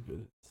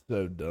stupid.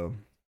 So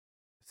dumb.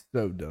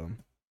 So dumb.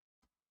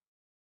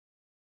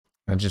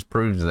 That just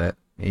proves that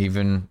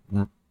even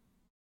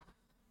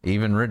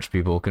rich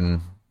people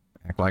can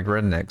act like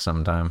rednecks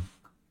sometime.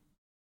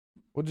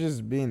 Well,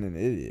 just being an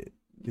idiot.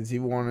 Because he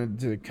wanted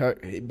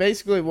to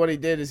basically what he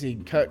did is he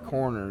cut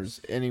corners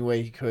any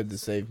way he could to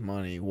save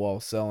money while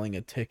selling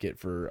a ticket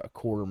for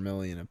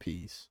 $250,000 a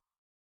piece.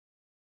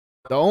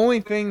 The only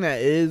thing that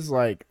is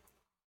like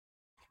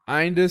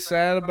kinda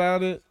sad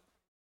about it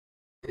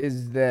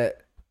is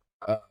that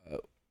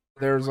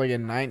there was like a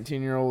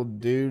 19-year-old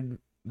dude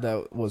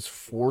that was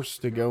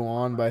forced to go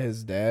on by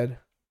his dad.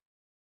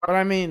 But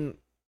I mean,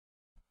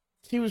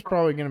 he was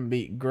probably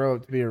gonna grow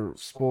up to be a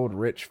spoiled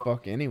rich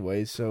fuck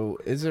anyway. So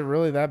is it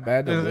really that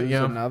bad to lose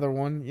another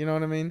one? You know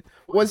what I mean?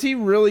 Was he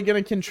really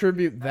gonna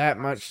contribute that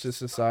much to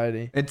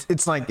society?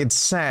 It's like, it's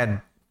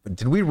sad.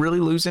 Did we really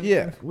lose it?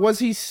 Yeah. Was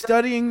he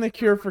studying the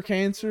cure for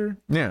cancer?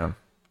 Yeah.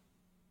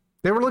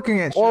 They were looking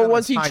at. Or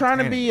was he trying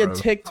to Titanic, be a bro.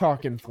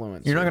 TikTok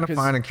influencer? You're not gonna 'Cause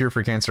find a cure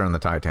for cancer on the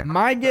Titanic.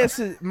 my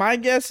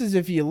guess is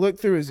if you look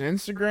through his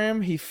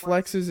Instagram, he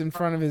flexes in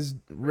front of his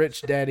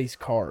rich daddy's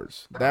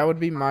cars. That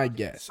would be my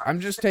guess. I'm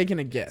just taking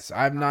a guess.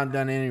 I've not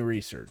done any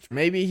research.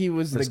 Maybe he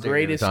was the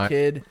greatest stereotype.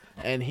 kid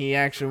and he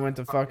actually went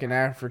to fucking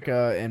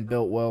Africa and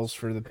built wells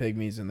for the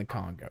pygmies in the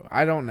Congo.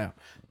 I don't know.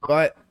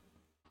 But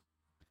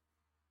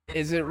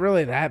is it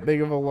really that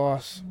big of a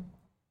loss?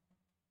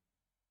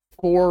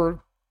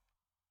 4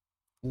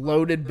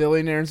 loaded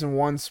billionaires and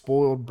 1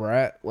 spoiled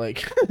brat,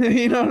 like,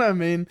 you know what I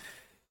mean?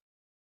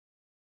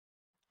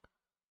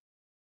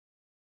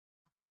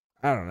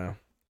 I don't know.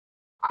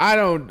 I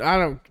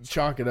don't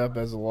chalk it up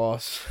as a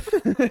loss.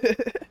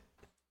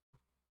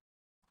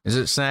 Is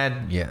it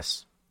sad?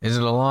 Yes. Is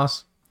it a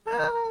loss?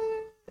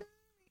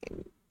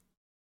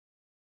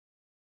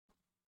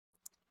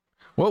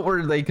 What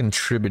were they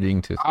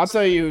contributing to? I'll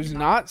tell you who's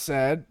not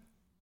sad.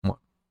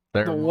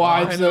 Their The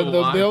wives of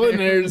the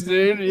billionaires,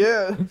 dude.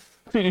 Yeah.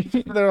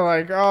 They're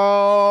like,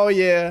 oh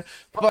yeah,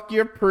 fuck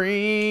your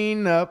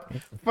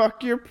prenup.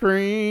 Fuck your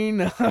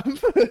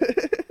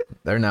prenup.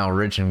 They're now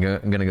rich and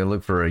gonna go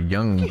look for a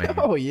young man.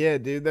 Oh yeah,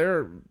 dude.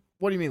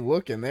 What do you mean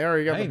looking? They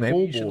already got Hey, the maybe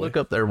pool you should boy. look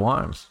up their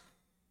wives.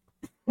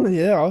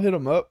 Yeah, I'll hit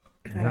them up.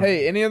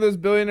 Hey, any of those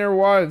billionaire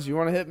wives, you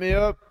want to hit me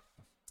up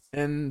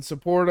and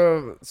support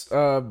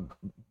a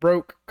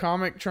broke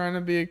comic trying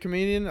to be a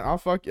comedian?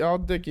 I'll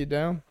dick you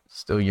down.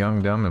 Still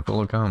young, dumb, and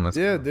full of cum.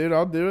 Yeah, dude,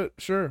 I'll do it.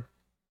 Sure.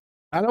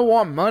 I don't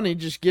want money.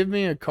 Just give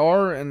me a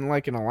car and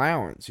like an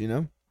allowance, you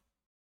know?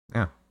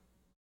 I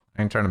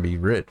ain't trying to be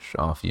rich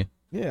off you.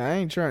 Yeah, I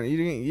ain't trying.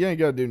 You ain't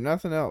got to do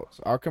nothing else.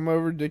 I'll come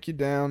over, dick you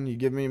down. You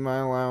give me my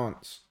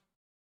allowance.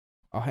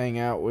 I'll hang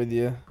out with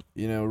you,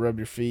 you know, rub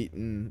your feet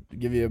and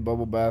give you a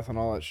bubble bath and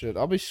all that shit.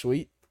 I'll be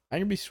sweet. I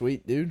can be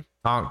sweet, dude.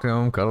 Talk to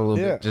them, cuddle a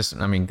little Yeah. bit. Just,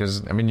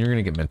 because you're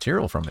gonna get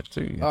material from it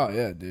too. Oh,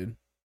 yeah, dude.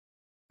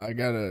 I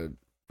got a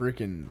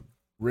freaking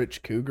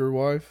rich cougar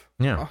wife.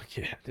 Yeah. Oh,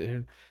 yeah,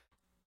 dude.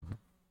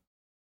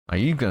 Are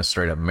you gonna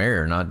straight up marry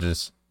her, not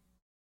just?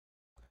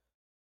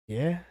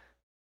 Yeah.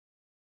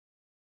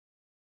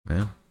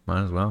 Yeah,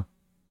 might as well.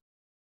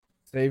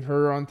 Save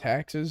her on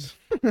taxes.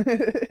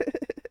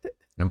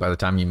 And by the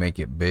time you make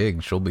it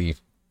big, she'll be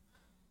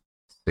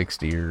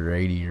 60 or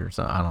 80 or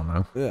something. I don't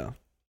know. Yeah.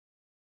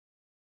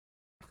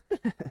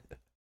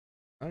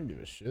 I don't give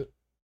a shit.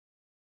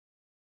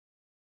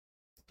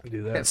 I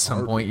do that At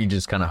some point, you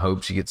just kind of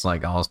hope she gets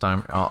like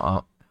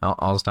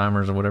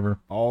Alzheimer's or whatever.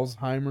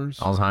 Alzheimer's.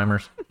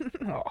 Alzheimer's.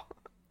 Oh.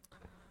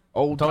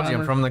 Old Told you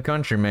I'm from the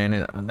country,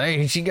 man.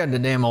 She got the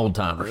damn old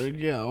timers.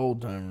 Yeah,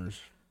 old timers.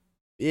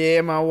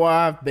 Yeah, my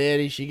wife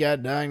Betty, she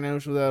got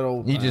diagnosed with that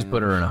old. You just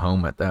put her in a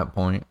home at that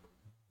point.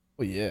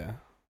 Well, yeah.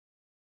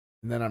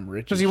 And then I'm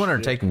rich. Because as you want her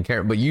shit. taken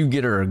care of, but you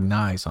get her a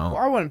nice home.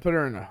 Well, I wouldn't put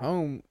her in a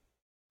home.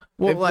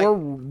 Well, if like,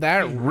 we're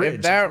that rich,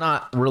 if that it's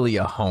not really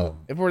a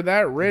home. if we're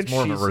that rich, It's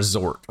more of a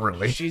resort,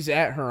 really. she's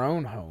at her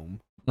own home,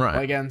 Right.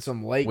 like on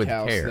some lake With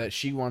house care. that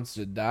she wants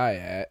to die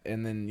at,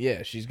 and then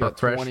yeah, she's got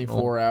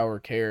Professional. 24-hour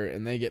care,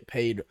 and they get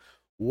paid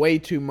way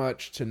too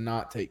much to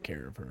not take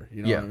care of her.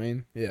 You know Yeah. what I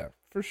mean? Yeah,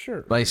 for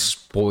sure. They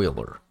spoil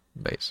her,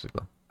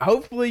 basically.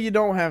 Hopefully you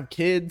don't have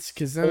kids,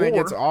 because then it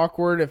gets Or-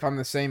 awkward if I'm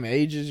the same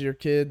age as your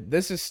kid.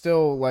 This is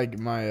still like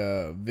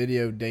my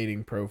video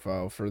dating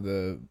profile for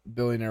the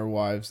billionaire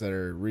wives that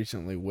are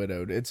recently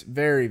widowed. It's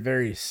very,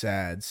 very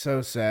sad.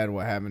 So sad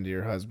what happened to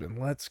your husband.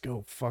 Let's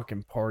go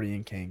fucking party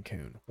in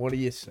Cancun. What do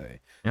you say?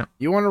 Yeah.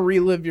 You want to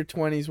relive your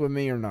 20s with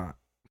me or not?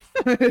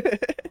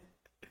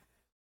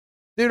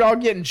 Dude, I'll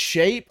get in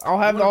shape. I'll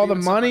have all the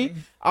money.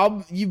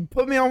 You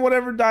put me on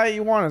whatever diet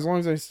you want as long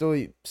as I still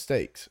eat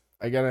steaks.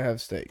 I gotta have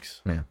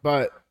steaks. Yeah.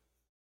 But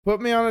put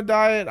me on a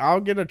diet.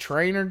 I'll get a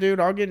trainer, dude.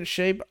 I'll get in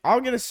shape.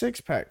 I'll get a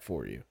 6-pack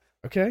for you.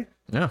 Okay?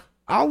 Yeah.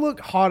 I'll look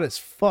hot as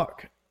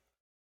fuck.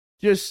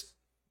 Just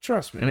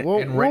trust me. And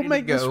We'll ready to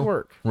make this go.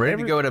 work.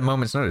 Ready to go at a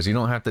moment's notice. You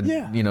don't have to,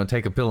 Yeah.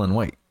 take a pill and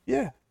wait.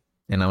 Yeah.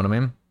 You know what I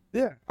mean?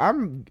 Yeah. The I'll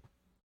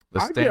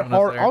get stamina's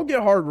hard. there. I'll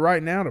get hard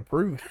right now to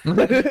prove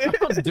it.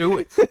 I'll do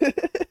it.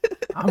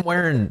 I'm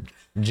wearing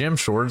gym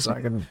shorts.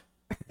 I can.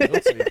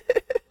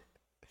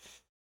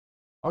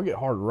 I'll get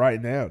hard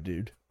right now,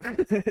 dude.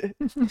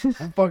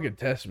 Don't fucking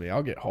test me.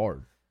 I'll get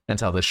hard.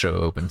 That's how this show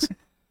opens.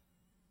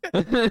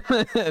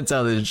 That's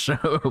how this show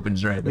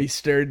opens, right there. Be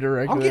staring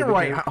directly. I'll get at the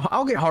right. camera.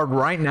 I'll get hard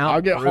right now.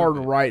 I'll get Prove hard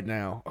it. right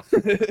now.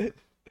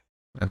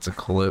 That's a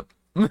clip.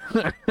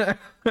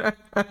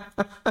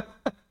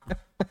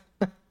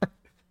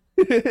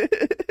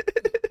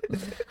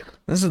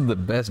 This is the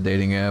best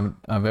dating app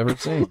I've ever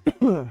seen,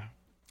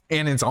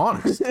 and it's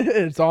honest.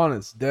 It's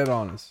honest, dead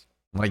honest.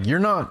 Like you're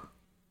not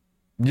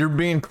You're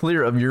being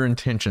clear of your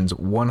intentions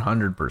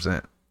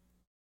 100%.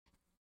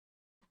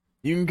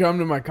 You can come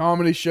to my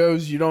comedy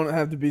shows. You don't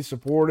have to be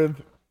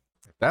supportive.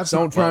 That's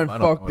Don't not try love. and I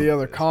don't fuck know the what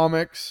other it is.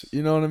 comics.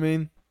 You know what I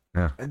mean?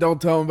 Yeah. And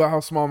don't tell them about how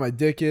small my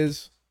dick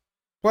is.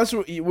 Plus,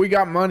 we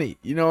got money.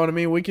 You know what I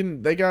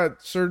mean? They got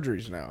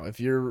surgeries now. If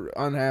you're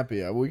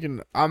unhappy,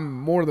 I'm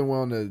more than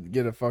willing to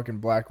get a fucking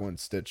black one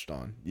stitched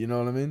on. You know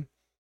what I mean?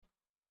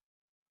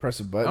 Press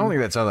a I button. don't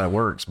think that's how that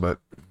works, but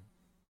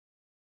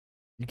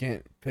You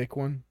can't pick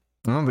one.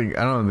 I don't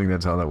think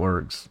that's how that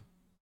works.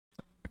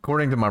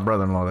 According to my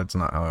brother-in-law, that's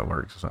not how it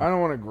works. So. I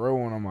don't want to grow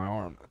one on my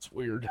arm. That's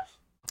weird.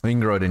 You can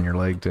grow it in your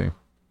leg too.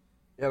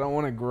 Yeah, I don't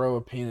want to grow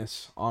a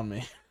penis on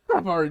me.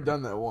 I've already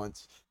done that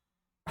once.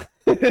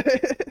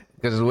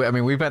 Because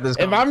we've had this.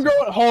 If I'm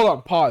growing, hold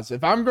on, pause.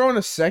 If I'm growing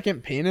a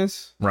second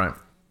penis, right,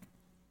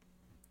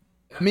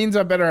 it means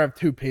I better have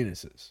two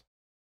penises.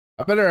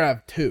 I better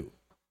have two.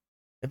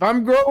 If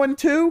I'm growing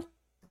two,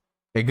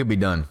 it could be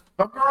done.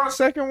 if I'm growing a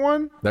second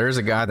one, There is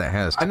a guy that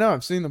has. I know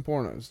I've seen the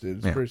pornos, dude.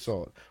 It's Yeah. pretty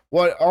solid.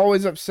 What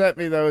always upset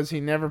me though is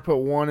he never put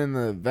one in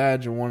the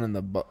vag and one in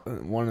the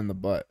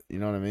butt. You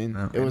know what I mean?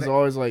 No. It was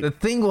always like, The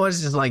thing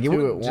was just like it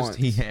Two wasn't at just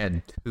he once.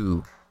 had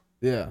two.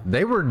 yeah,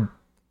 They were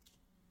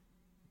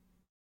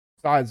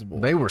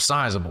sizable.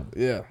 sizable.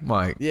 Yeah,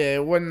 Like yeah.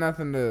 It wasn't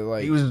nothing to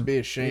like be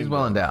ashamed. he was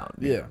well of. endowed.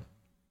 Yeah,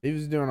 he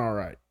was doing all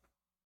right.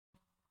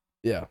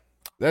 Yeah,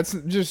 that's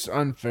just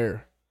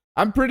unfair.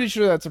 I'm pretty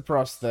sure that's a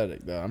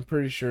prosthetic though. I'm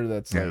pretty sure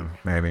that's Yeah,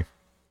 like. maybe.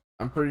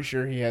 I'm pretty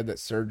sure he had that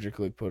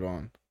surgically put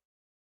on.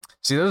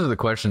 See, those are the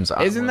questions.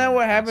 Isn't that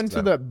what happened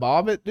to that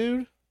Bobbitt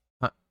dude?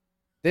 Huh?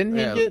 Didn't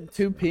he Yeah. get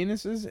two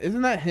penises?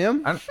 Isn't that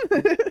him? I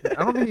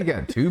don't think he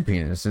got two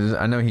penises.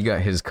 I know he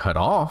got his cut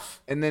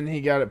off. And then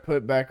he got it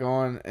put back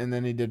on, and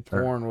then he did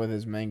Sure. porn with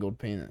his mangled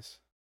penis.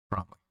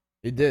 Probably.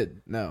 He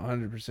did. No,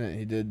 100%.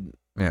 He did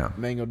Yeah.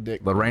 mangled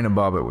dick. Lorena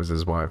Bobbitt was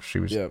his wife. She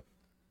was. Yep.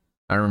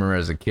 I remember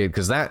as a kid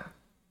because that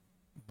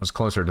was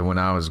closer to when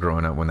I was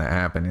growing up when that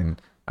happened,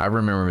 and I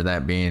remember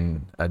that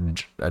being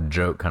a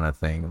joke kind of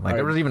thing. Like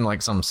there was even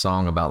like some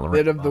song about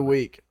Lorena. Bit of the Bobbitt.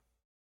 week.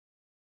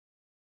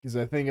 Because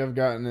I think I've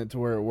gotten it to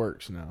where it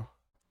works now.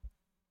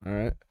 All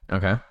right.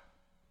 Okay.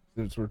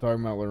 Since we're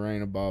talking about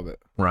Lorena Bobbitt.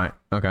 Right.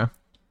 Okay.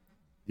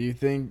 Do you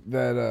think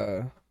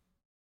that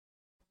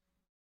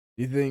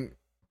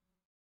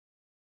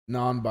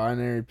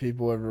non-binary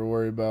people ever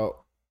worry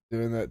about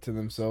doing that to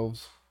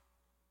themselves?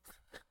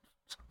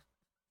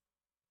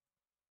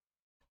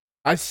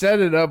 I set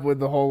it up with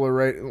the whole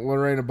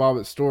Lorena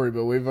Bobbitt story,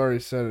 but we've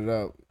already set it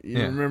up. You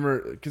Yeah.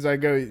 remember? Because I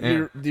go,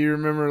 Yeah. do you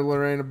remember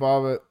Lorena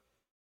Bobbitt?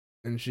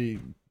 And she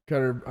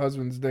cut her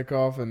husband's dick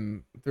off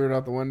and threw it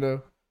out the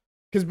window.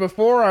 Because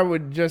before I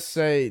would just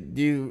say,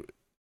 do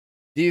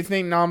you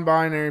think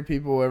non-binary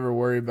people ever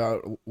worry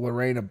about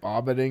Lorena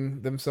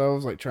Bobbitting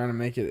themselves, like trying to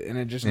make it, and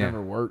it just Yeah.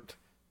 never worked?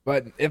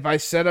 But if I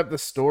set up the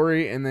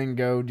story and then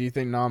go, do you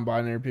think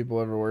non-binary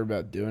people ever worry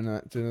about doing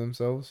that to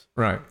themselves?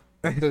 Right.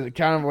 It's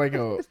kind of like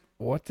a,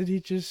 what did he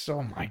just?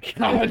 Oh my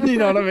god! You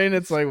know what I mean?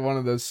 It's like one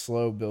of those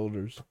slow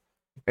builders.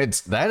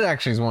 It's that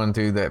actually is one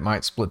too that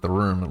might split the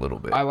room a little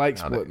bit. I like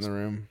nowadays. splitting the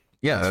room.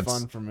 Yeah, It's that's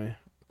fun for me.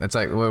 That's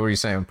like what were you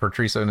saying,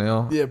 Patrice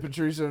O'Neill? Yeah,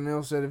 Patrice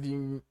O'Neill said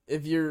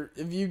if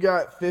you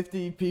got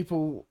 50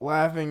 people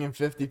laughing and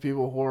 50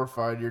 people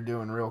horrified, you're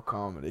doing real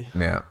comedy.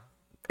 Yeah.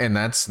 And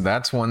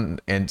that's one,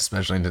 and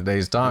especially in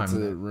today's That's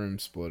time, a room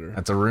splitter.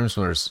 that's a room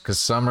splitter because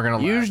some are gonna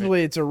laugh at-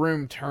 Usually it's a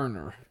room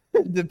turner.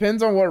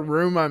 Depends on what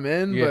room I'm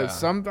in, Yeah. but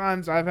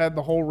sometimes I've had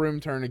the whole room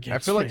turn against I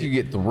feel like me. you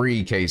get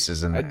 3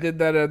 cases in I that. did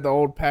that at the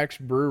old Pax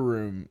Brew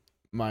Room,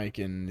 Mike,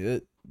 and yeah.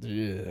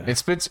 It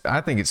splits. I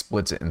think it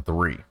splits it in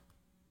 3.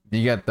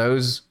 You got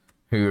those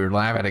who are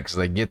laughing at it because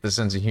they get the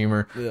sense of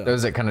humor. Yeah.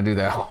 Those that kind of do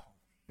that. Oh,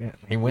 yeah,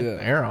 he went Yeah.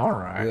 there. All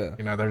right. Yeah.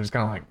 You know, they're just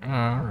kind of like,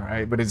 all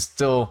right, but it's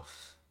still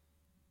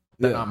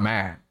they're Yeah. not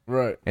mad.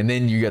 Right. And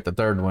then you get the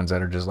third ones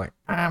that are just like,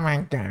 oh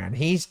my god,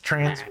 he's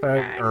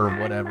transphobic or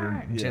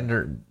whatever, Yeah.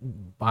 gender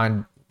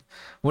bind.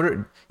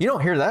 You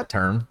don't hear that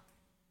term,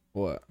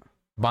 What?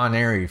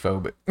 binary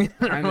phobic.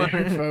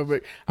 Binary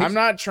phobic. I'm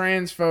not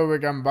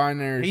transphobic. I'm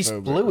binary He's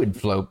phobic. fluid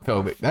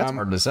phobic. That's I'm-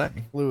 hard to say.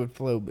 Fluid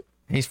phobic.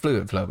 He's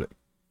fluid phobic.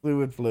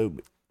 Fluid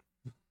phobic.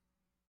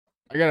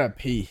 I gotta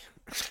pee.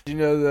 Do you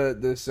know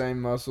that the same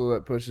muscle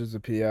that pushes the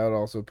pee out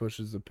also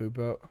pushes the poop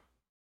out?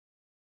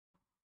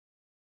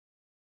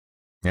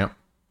 Yep.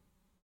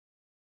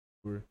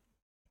 Weird.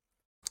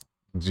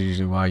 It's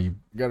usually why you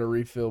Gotta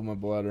refill my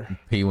bladder.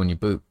 pee when you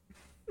poop.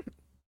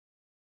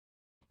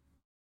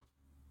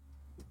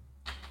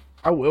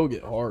 I will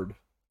get hard.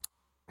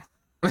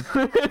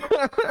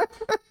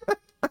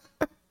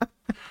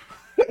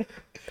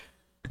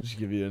 Just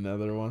give you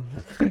another one.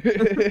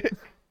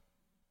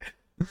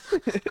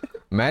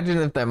 Imagine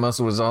if that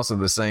muscle was also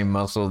the same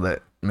muscle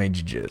that made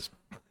you jizz.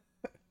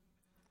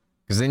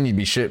 Because then you'd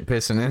be shit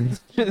pissing and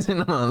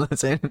jizzing all at the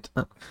same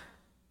time.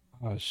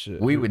 Oh shit.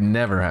 We would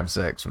never have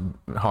sex,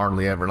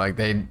 hardly ever. Like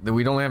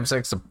we don't have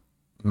sex to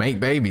make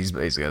babies.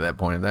 Basically, at that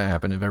point, if that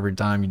happened, if every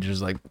time you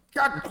just like,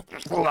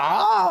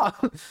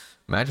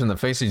 imagine the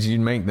faces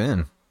you'd make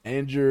then.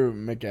 Andrew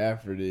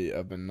McCafferty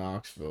up in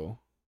Knoxville.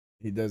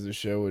 He does a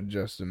show with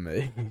Justin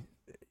May.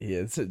 He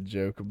has a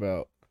joke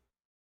about.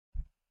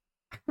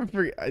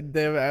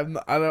 Damn it!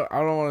 I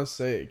don't want to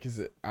say it because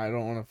I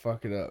don't want to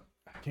fuck it up.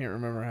 I can't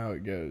remember how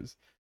it goes,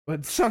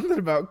 but something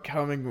about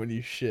coming when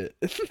you shit.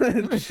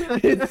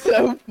 It's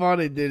so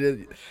funny,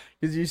 dude.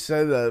 Because you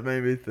said that, it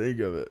made me think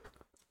of it.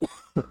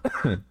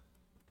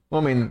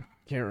 Well, I mean,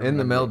 Can't remember. in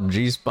the male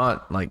G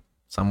spot, like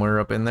somewhere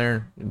up in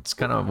there, it's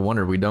kind of a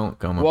wonder we don't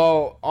come up.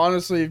 Well,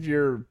 honestly, if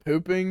you're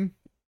pooping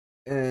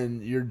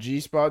and your G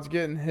spot's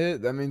getting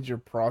hit, that means your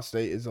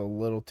prostate is a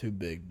little too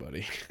big,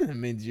 buddy. It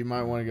means you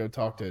might want to go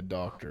talk to a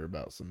doctor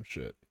about some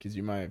shit because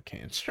you might have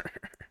cancer.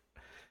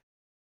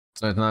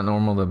 So it's not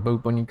normal to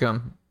poop when you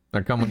come,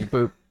 or come when you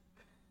poop.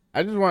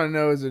 I just want to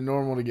know, is it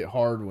normal to get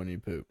hard when you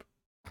poop?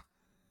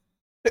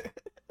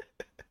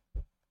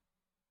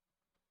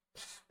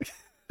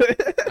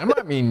 That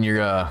might mean you're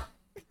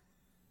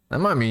That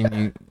might mean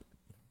you.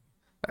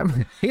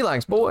 He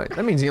likes boys.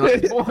 That means he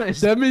likes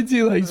boys. That means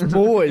he likes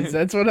boys.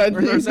 That's what I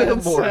Where's think. our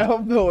That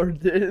soundboard? soundboard,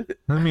 dude.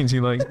 That means he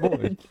likes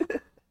boys.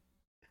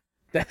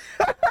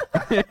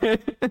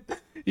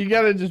 You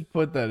gotta just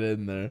put that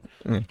in there.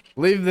 Mm.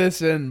 Leave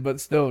this in, but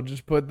still,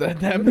 just put that.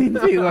 That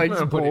means he I'm likes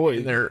gonna put it in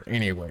boys. there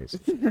anyways.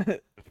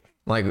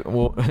 Like,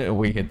 well,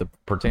 we hit the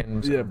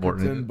pretend. Yeah, button.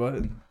 pretend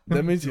button.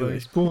 That means he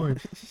likes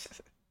boys.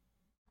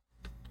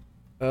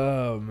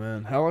 Oh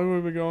man, how long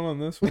have we been going on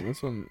this one?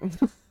 This one,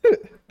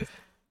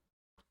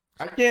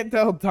 I can't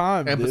tell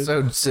time. Dude.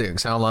 Episode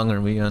 6. How long are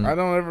we on? I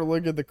don't ever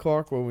look at the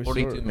clock when we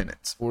 42 start.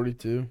 minutes.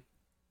 42.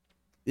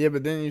 Yeah,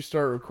 but then you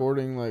start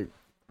recording like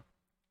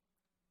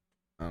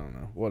I don't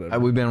know, whatever.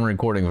 We've been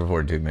recording for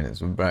 42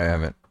 minutes. We probably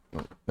haven't,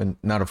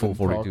 not a full Been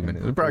 42 talking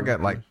minutes. for We probably got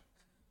 42. like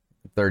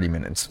 30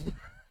 minutes.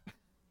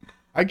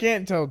 I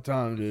can't tell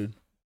time, dude.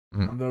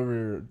 Mm. I'm over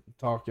here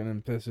talking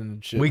and pissing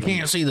and shit. We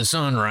can't see the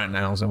sun right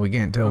now, so we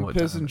can't tell I'm what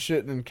pissing, time.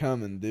 shitting, and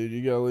coming, dude.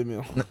 You gotta leave me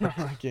alone.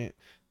 I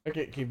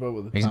can't keep up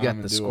with the He's time got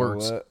and the do all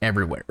squirts that.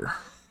 everywhere.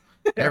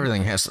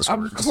 Everything has the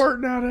I'm squirts.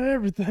 squirting out of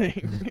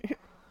everything.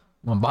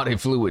 My body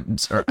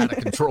fluids are out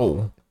of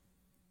control.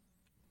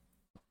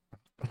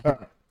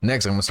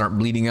 Next, I'm gonna start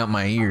bleeding out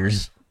my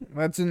ears.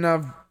 That's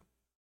enough.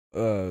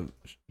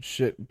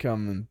 Shit,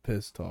 come and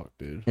piss talk,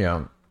 dude.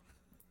 Yeah,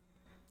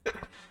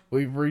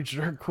 We've reached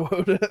our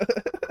quota.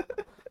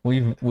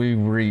 we've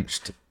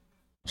reached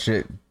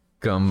shit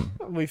come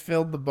We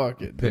filled the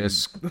bucket. dude.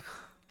 piss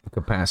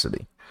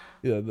capacity.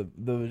 Yeah,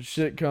 the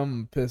shit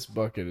come piss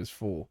bucket is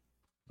full.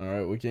 All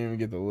right, we can't even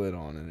get the lid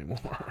on anymore.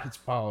 It's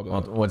piled Well,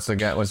 up. what's the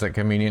guy? What's that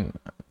comedian?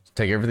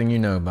 Take everything you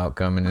know about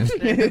coming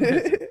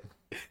and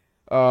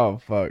Oh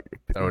fuck,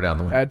 throw it out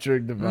the window.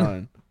 Patrick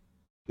Devine,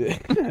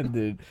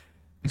 dude.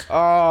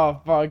 Oh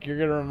fuck, you're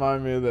gonna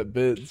remind me of that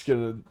bit. It's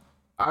gonna.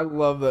 I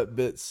love that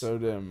bit so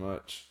damn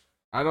much.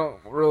 I don't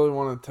really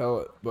want to tell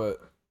it,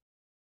 but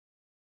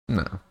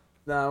No,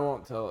 no, I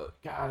won't tell it.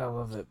 God, I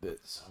love that bit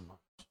so much,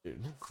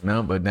 dude.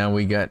 no, but now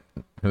we got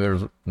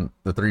whoever's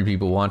the 3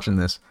 people watching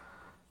this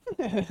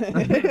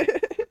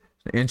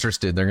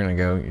interested. They're gonna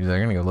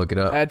go look it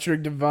up.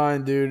 Patrick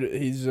Devine, dude,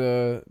 he's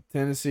a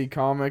Tennessee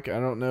comic. I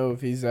don't know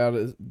if he's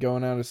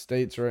going out of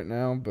states right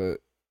now, but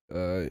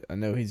I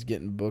know he's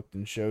getting booked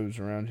in shows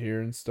around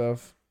here and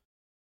stuff.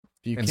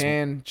 If you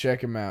can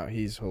check him out,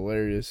 he's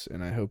hilarious,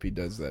 and I hope he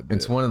does that bit.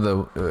 It's one of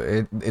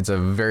the. It's a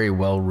very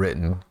well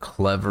written,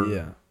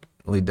 cleverly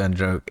done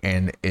joke,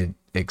 and it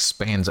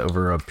expands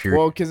over a period.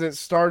 Well, because it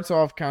starts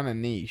off kind of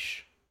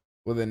niche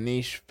with a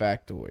niche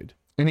factoid.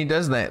 And he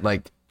does that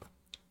like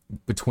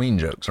between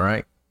jokes,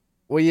 right?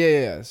 Well,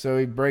 yeah. So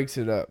he breaks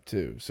it up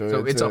too.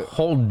 So it's a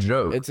whole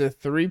joke. It's a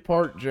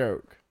 3-part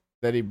joke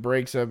that he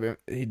breaks up.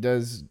 He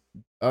does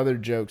other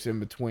jokes in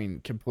between,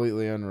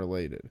 completely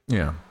unrelated.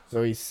 Yeah.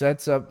 So he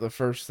sets up the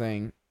first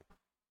thing,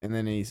 and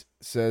then he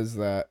says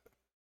that,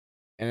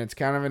 and it's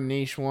kind of a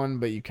niche one,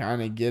 but you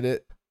kind of get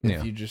it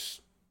if you just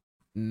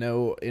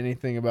know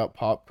anything about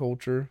pop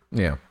culture.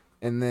 Yeah.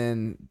 And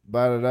then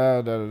da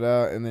da da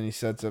da, and then he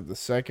sets up the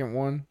second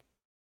one,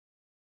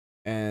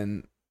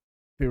 and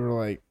people are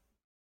like,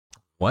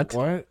 What?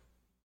 "What?"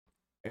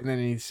 And then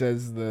he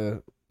says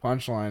the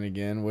punchline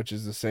again, which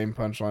is the same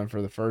punchline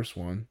for the first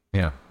one.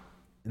 Yeah.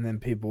 And then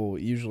people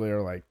usually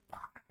are like,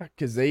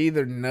 because they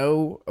either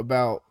know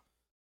about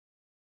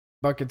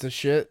buckets of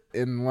shit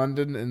in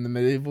London in the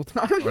medieval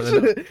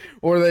times,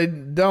 or they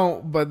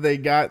don't, but they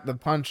got the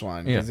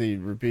punchline because he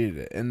repeated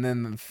it. And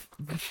then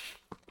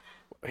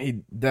he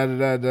da da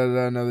da da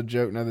da, another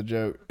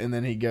joke, and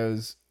then he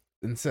goes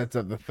and sets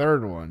up the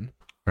third one.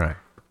 Right.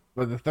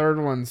 But the third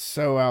one's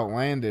so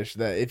outlandish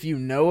that if you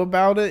know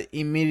about it,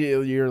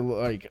 immediately you're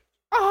like,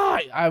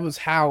 I was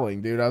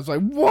howling, dude. I was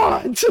like,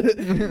 what?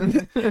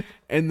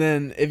 And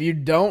then if you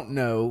don't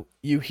know,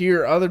 you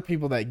hear other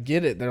people that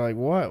get it. They're like,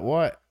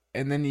 what?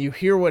 And then you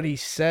hear what he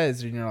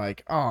says, and you're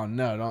like, oh,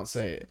 no, don't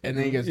say it. And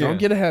then he goes, don't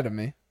get ahead of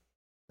me.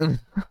 Throw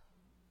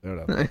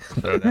it up.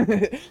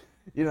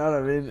 You know what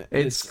I mean?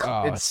 It's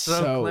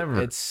so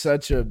clever. It's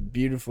such a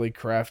beautifully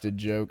crafted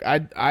joke.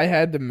 I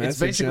had to message It's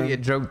basically him.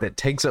 a joke that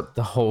takes up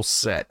the whole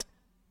set.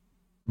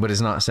 but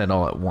it's not said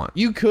all at once.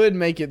 You could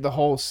make it the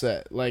whole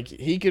set. Like,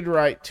 he could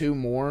write 2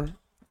 more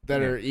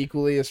that are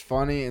equally as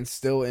funny and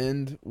still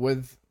end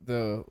with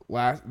the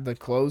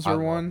closer I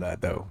love one.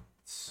 that though.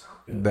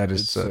 That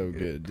is It's so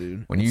good,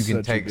 dude. When you It's can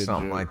such a take good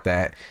something joke. like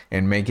that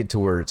and make it to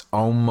where it's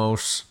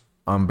almost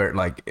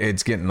like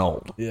it's getting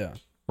old, Yeah.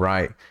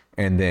 right?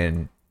 And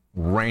then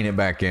rein it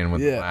back in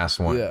with the Yeah, last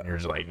one. yeah. You're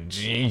just like,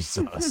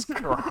 Jesus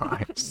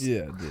Christ.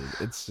 Yeah, dude.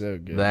 It's so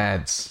good.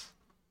 That's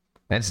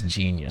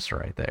genius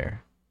right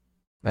there.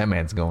 That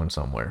man's going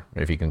somewhere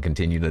if he can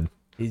continue to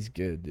He's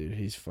good, dude.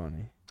 He's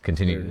funny.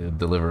 to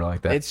deliver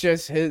like that. It's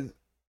just his,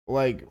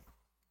 like,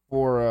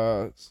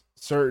 for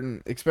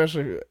certain,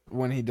 especially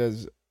when he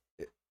does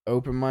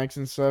open mics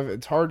and stuff,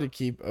 it's hard to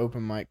keep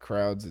open mic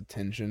crowds'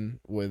 attention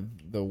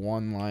with the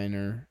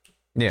one-liner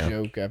Yeah.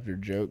 joke after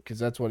joke, because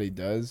that's what he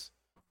does,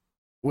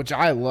 which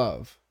I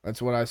love.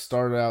 That's what I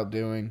started out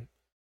doing.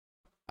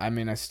 I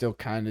mean, I still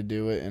kind of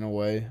do it in a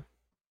way,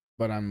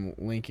 but I'm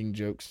linking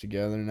jokes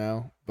together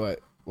now. But,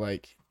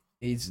 like,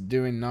 he's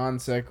doing non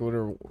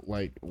sequitur,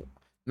 like,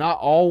 not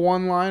all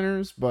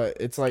one-liners, but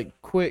it's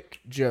like quick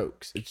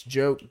jokes. It's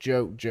joke,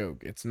 joke,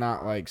 joke. It's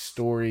not like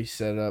story,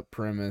 setup,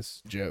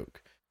 premise,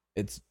 joke.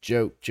 It's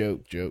joke,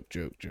 joke, joke,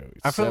 joke, joke.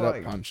 I feel Setup,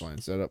 like-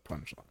 punchline, setup,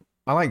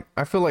 punchline.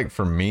 I feel like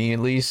for me at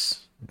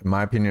least, in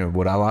my opinion of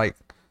what I like,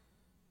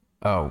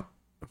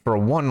 for a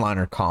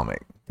one-liner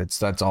comic,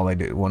 that's all they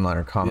do.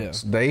 One-liner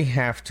comics. They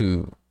have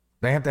to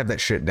have that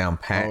shit down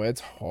pat. Oh,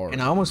 it's hard.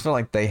 And I almost feel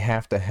like they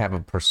have to have a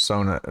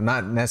persona,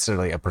 not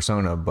necessarily a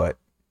persona, but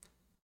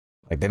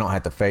like they don't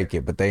have to fake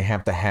it, but they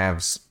have to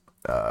have,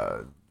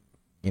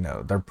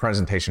 their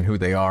presentation, who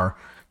they are.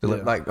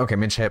 Like, okay,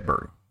 Mitch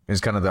Hedberg is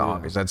kind of the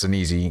obvious. That's an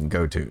easy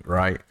go to,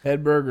 right?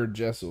 Hedberg or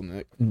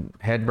Jesselnick.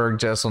 Hedberg,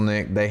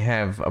 Jesselnick, they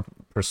have a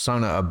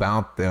persona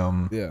about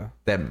them Yeah.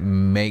 that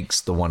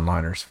makes the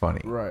one-liners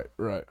funny, Right.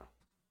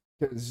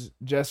 Because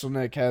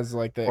Jesselnick has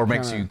like that, or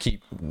makes kinda- you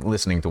keep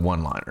listening to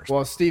one-liners.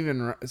 Well,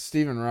 Stephen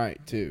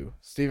Wright too.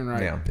 Stephen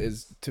Wright Yeah.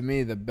 is to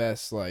me the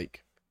best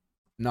like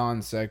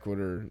non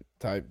sequitur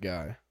type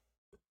guy.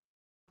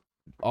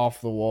 Off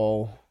the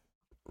wall,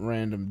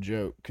 random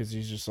joke because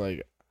he's just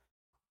like,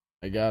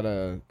 I got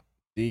a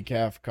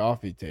decaf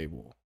coffee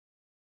table,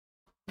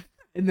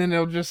 and then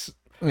he'll just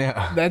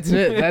Yeah, that's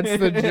it. That's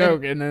the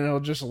joke, and then he'll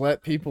just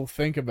let people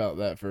think about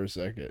that for a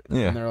second.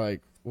 Yeah. And they're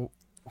like, well,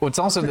 Well, it's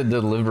also the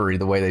delivery,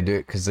 the way they do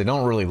it, because they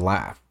don't really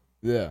laugh.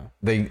 yeah.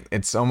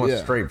 It's almost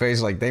Yeah. straight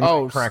face, like they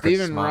Oh, might crack a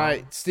Stephen smile.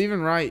 Wright.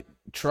 Stephen Wright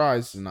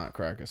tries to not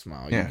crack a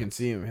smile. Yeah. You can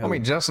see him. I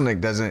mean, Justin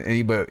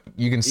doesn't, but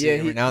you can see yeah,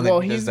 every now and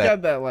then he he's does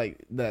got that that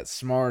that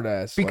smart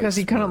ass. because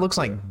like, he kind of smirk, looks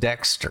yeah. like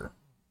Dexter.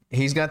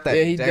 He's got that.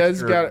 Yeah, he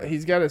Dexter, does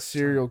he's got a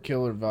serial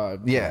killer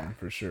vibe. to Yeah. him,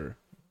 for sure.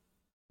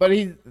 But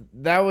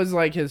that was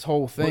like his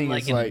whole but thing.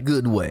 like It's in a like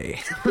good way.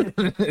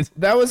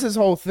 that was his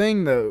whole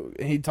thing though.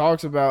 He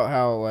talks about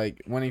how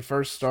like when he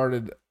first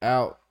started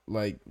out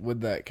like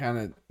with that kind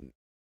of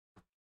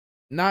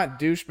not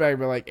douchebag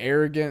but like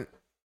arrogant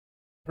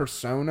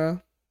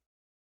persona,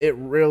 it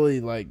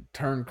really like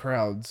turned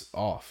crowds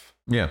off.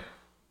 Yeah,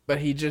 But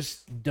he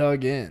just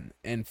dug in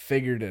and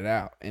figured it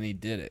out and he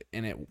did it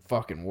and it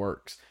fucking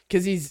works.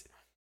 Cause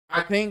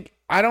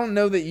I don't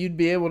know that you'd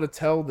be able to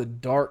tell the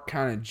dark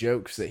kind of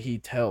jokes that he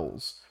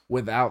tells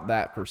without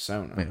that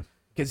persona. Yeah.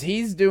 Cause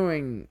he's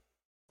doing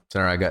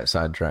sorry, I got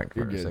sidetracked for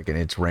You're a good. second.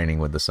 It's raining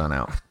with the sun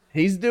out.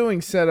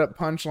 setup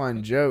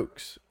punchline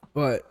jokes,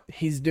 but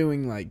he's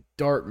doing like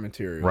dark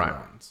material Right.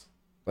 ones.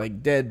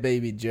 Like dead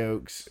baby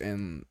jokes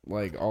and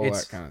like all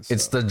that kind of stuff.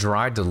 It's the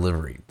dry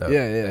delivery, though.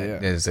 Yeah, yeah,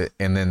 that yeah. Is it?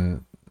 And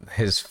then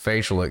his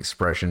facial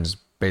expressions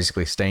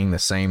basically staying the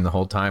same the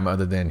whole time,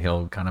 other than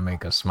he'll kind of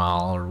make a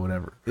smile or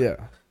whatever. Yeah.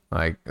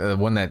 Like the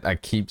one that I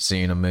keep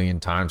seeing a million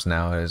times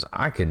now is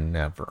I can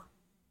never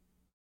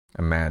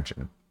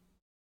imagine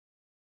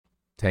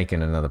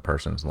taking another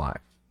person's life.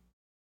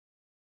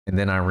 And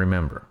then I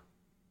remember,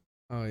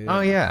 Oh yeah. oh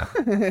yeah,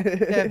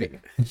 Debbie.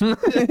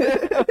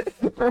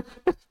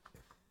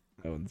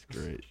 That one's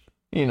great.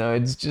 You know,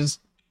 it's just,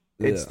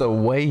 it's Yeah. the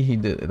way he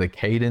did the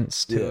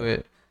cadence to Yeah.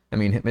 it. I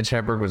mean, Mitch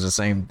Hedberg was the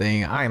same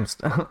thing. I'm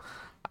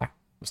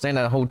staying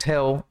at a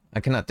hotel. I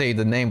cannot tell you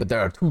the name, but there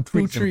are two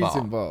trees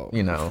involved.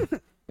 You know,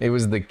 it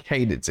was the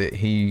cadence.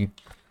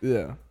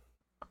 Yeah.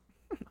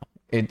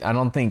 I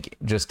don't think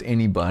just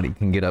anybody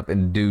can get up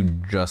and do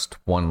just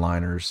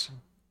one-liners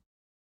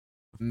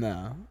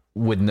No.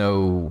 with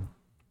no,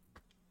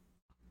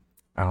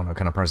 I don't know,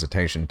 kind of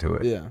presentation to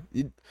it.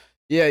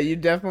 Yeah. You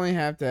definitely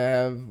have to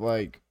have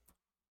like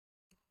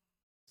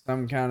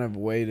some kind of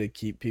way to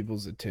keep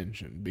people's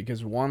attention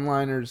because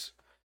one-liners,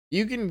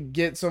 you can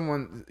get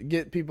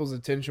people's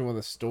attention with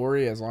a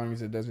story as long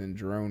as it doesn't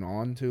drone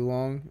on too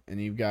long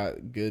and you've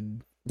got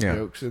good Yeah.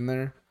 jokes in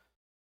there.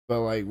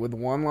 But like with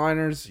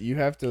one-liners, you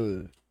got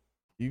to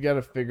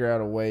figure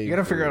out a way. You got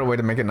to figure out a way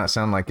to make it not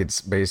sound like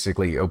it's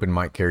basically open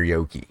mic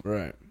karaoke,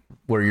 Right.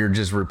 where you're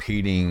just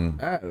repeating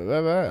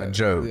a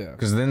joke, Yeah.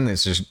 because then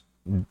it's just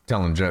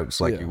telling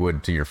jokes like Yeah. you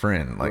would to your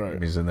friend, like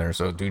Right. he's in there.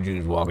 So dude, you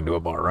just walk into a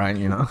bar, right?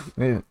 You know,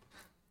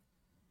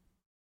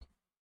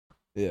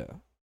 Yeah.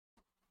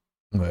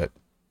 But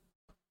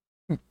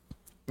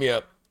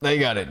yep, they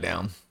got it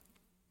down.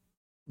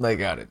 They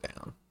got it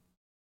down.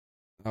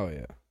 Oh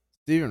yeah,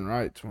 Stephen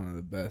Wright's one of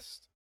the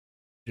best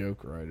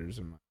joke writers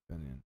in my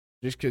opinion.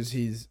 Just because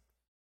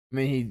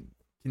he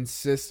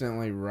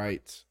consistently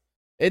writes.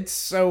 It's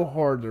so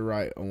hard to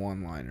write a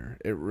one-liner.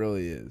 It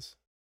really is.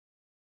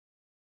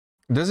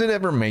 Does it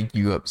ever make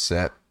you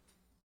upset,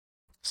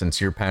 since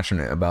you're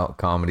passionate about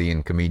comedy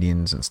and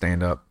comedians and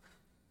stand-up?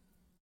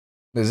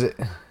 Does it?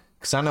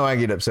 Because I know I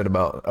get upset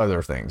about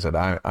other things that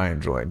I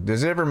enjoy.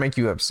 Does it ever make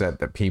you upset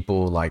that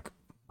people like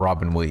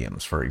Robin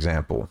Williams, for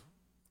example?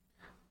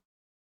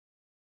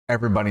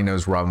 Everybody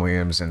knows Robin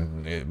Williams,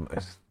 and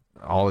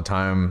all the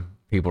time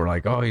people are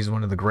like, "Oh, he's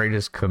one of the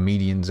greatest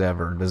comedians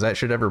ever." Does that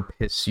shit ever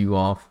piss you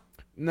off?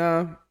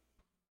 No.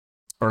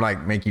 Or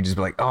like make you just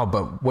be like, "Oh,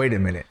 but wait a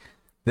minute.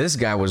 This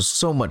guy was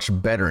so much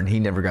better and he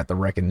never got the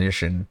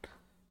recognition."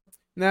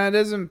 No, it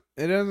doesn't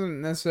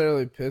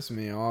necessarily piss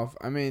me off.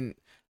 I mean,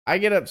 I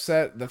get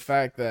upset the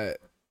fact that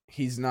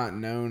he's not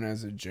known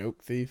as a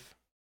joke thief.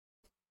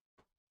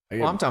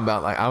 Well, I'm talking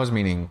about, like, I was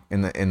meaning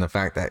in the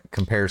fact that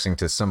comparison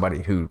to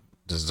somebody who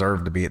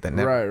deserved to be at that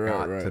never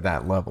got to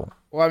that level.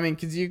 Well, I mean,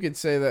 because you could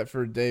say that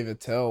for Dave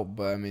Attell,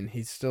 but I mean,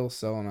 he's still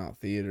selling out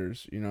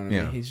theaters. You know what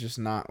I mean? He's just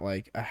not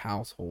like a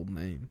household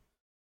name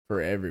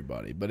for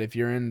everybody. But if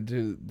you're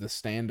into the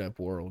stand-up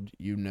world,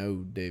 you know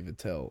Dave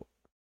Attell.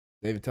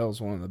 Dave Attell is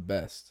one of the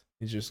best.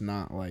 He's just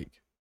not like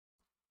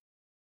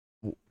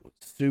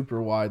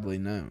super widely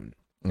known,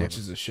 which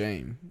is a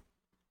shame.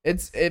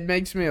 It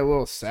makes me a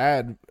little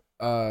sad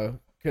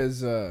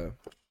because I'm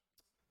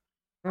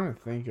trying to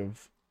think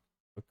of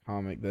a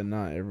comic that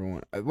not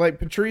everyone like.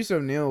 Patrice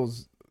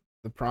O'Neal's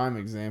the prime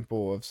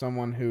example of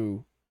someone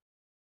who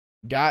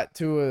got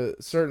to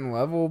a certain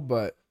level,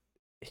 but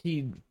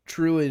he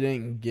truly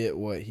didn't get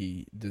what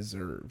he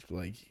deserved.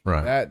 Like,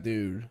 that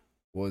dude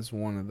was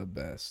one of the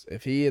best.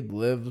 If he had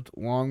lived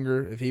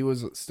longer, if he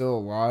was still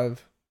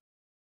alive,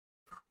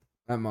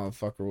 that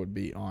motherfucker would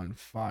be on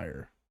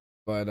fire.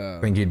 But I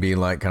think he'd be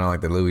like kind of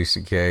like the Louis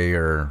C.K.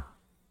 or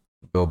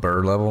Bill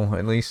Burr level,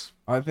 at least.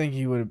 I think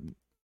he would.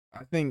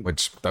 I think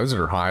which those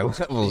are high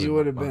levels. He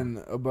would have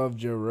been above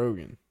Joe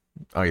Rogan.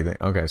 Oh, you think?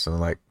 Okay, so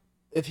like,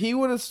 if he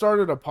would have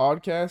started a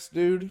podcast,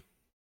 dude,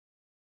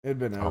 it'd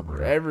been over.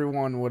 Bro.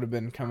 Everyone would have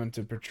been coming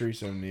to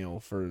Patrice O'Neal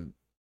for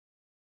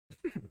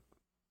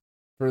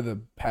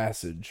the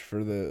passage,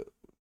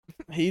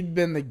 he'd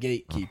been the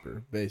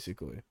gatekeeper,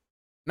 basically.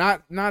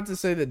 Not to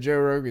say that Joe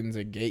Rogan's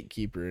a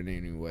gatekeeper in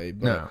any way,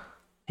 but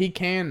he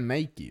can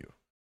make you.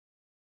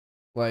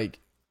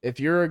 Like,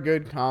 if you're a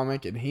good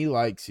comic and he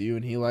likes you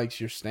and he likes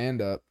your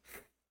stand-up,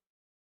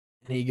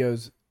 and he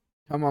goes,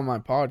 come on my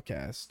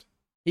podcast,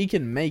 he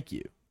can make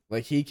you.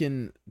 Like,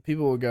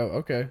 people will go,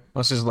 okay. Well,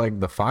 it's just like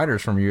the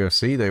fighters from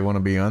UFC, they want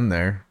to be on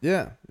there.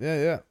 Yeah.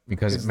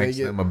 Because it makes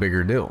them a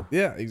bigger deal.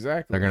 Yeah,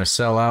 exactly. They're going to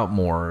sell out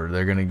more.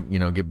 They're going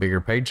to, get bigger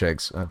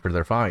paychecks for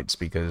their fights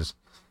because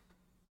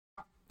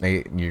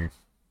you're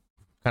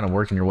kind of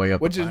working your way up.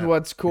 Which is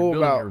what's cool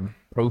about your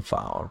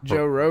profile.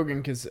 Joe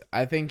Rogan, because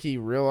I think he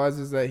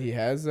realizes that he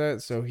has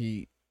that, so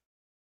he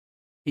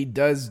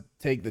does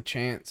take the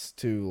chance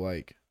to,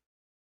 like,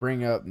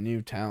 bring up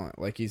new talent.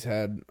 Like, he's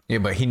had... Yeah,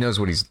 but he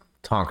knows what he's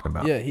talking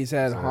about. Yeah, he's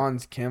had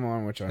Hans Kim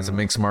on, which as a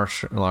mixed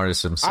martial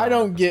artist himself. I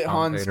don't get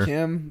Hans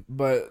Kim,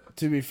 but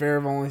to be fair,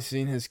 I've only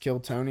seen his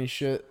Kill Tony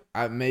shit.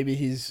 Maybe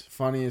he's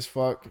funny as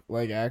fuck,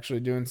 like,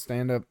 actually doing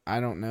stand-up. I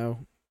don't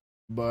know.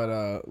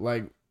 But,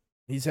 like,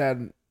 he's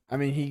had... I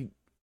mean, he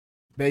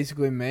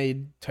basically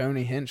made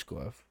Tony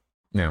Hinchcliffe.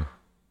 Yeah.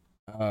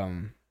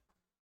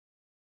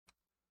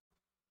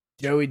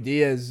 Joey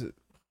Diaz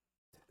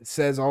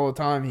says all the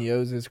time he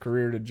owes his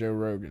career to Joe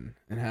Rogan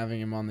and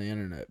having him on the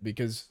internet,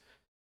 because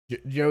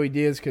Joey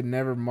Diaz could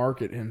never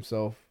market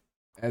himself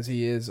as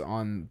he is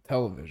on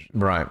television.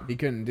 Right. He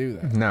couldn't do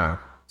that. No.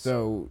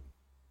 So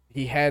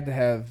he had to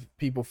have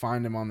people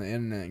find him on the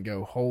internet and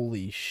go,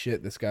 holy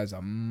shit, this guy's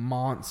a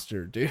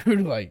monster,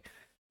 dude. Like,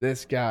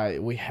 this guy,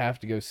 we have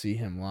to go see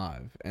him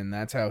live. And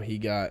that's how he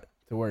got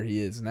to where he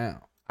is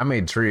now. I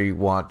made Tree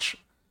watch,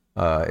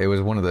 it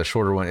was one of the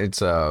shorter ones.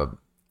 It's,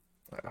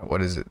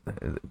 what is it?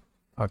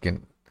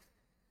 Fucking...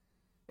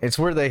 It's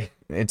where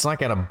it's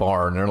like at a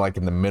bar and they're like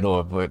in the middle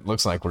of what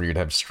looks like where you'd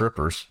have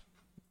strippers.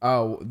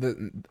 Oh,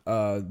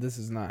 this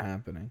is not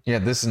happening. Yeah,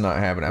 this is not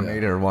happening. I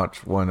made her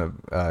watch one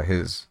of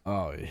his.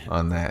 Oh, yeah.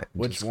 On that.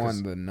 Which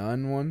one? The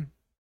nun one?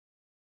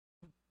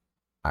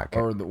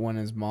 Or when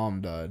his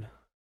mom died?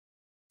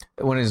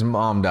 When his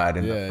mom died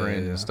and the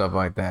friends and stuff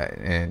like that.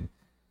 And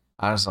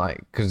I was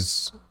like,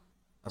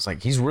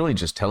 he's really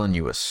just telling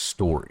you a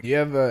story. Do you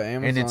have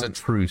Amazon? And it's a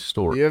true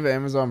story. Do you have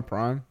Amazon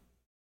Prime?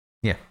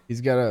 Yeah. He's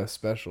got a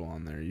special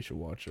on there. You should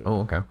watch it.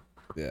 Oh, okay.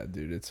 Yeah,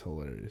 dude, it's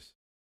hilarious.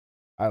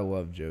 I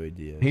love Joey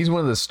Diaz. He's one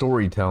of the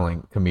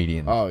storytelling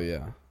comedians. Oh,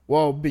 yeah.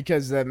 Well,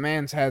 because that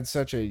man's had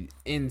such a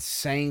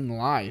insane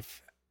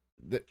life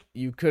that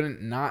you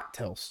couldn't not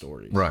tell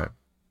stories. Right.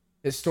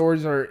 His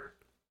stories are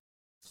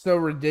so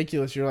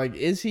ridiculous. You're like,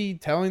 is he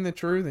telling the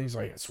truth? And he's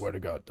like, I swear to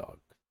God, dog.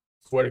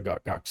 Swear to God,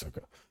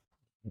 cocksucker.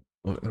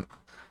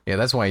 Yeah,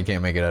 that's why you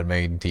can't make it out of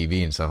made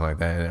TV and stuff like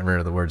that. I never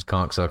heard the words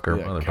cocksucker,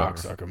 Yeah,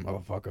 motherfucker. cocksucker,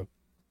 motherfucker.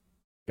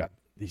 Got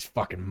these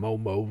fucking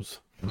momos.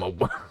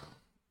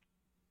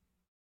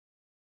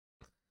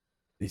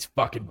 These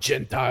fucking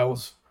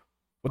Gentiles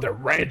with their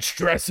ranch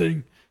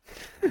dressing.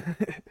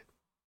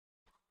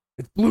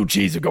 It's blue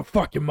cheese and go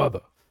fuck your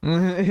mother.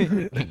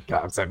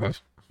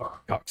 Cocksuckers.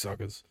 Fuck,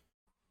 cocksuckers.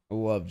 I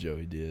love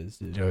Joey Diaz,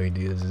 dude. Joey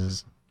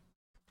Diaz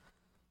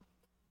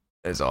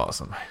is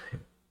awesome.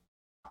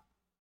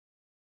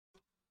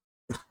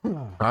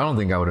 I don't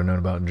think I would have known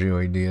about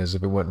Joey Diaz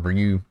if it wasn't for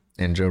you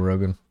and Joe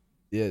Rogan.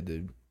 Yeah,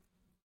 dude.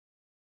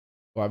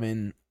 Well, I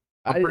mean,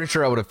 I'm pretty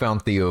sure I would have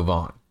found Theo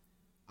Vaughn.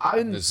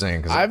 I'm Just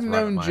saying, 'cause I've that's right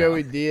up known my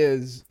Joey alley.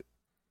 Diaz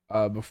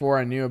before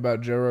I knew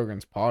about Joe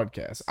Rogan's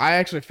podcast. I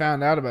actually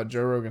found out about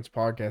Joe Rogan's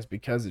podcast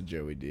because of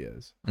Joey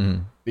Diaz.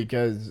 Mhm.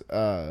 Because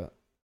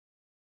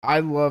I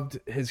loved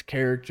his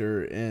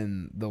character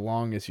in The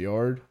Longest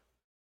Yard.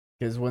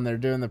 Because when they're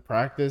doing the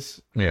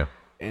practice Yeah.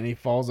 and he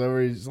falls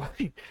over, he's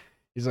like,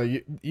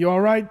 you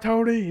all right,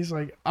 Tony? He's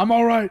like, I'm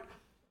all right.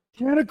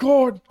 Can of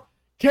corn,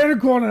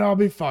 and I'll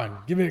be fine.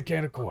 Give me a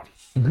can of corn.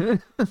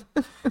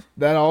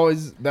 That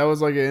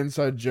was like an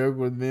inside joke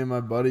with me and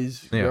my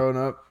buddies growing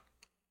up.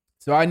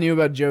 So I knew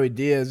about Joey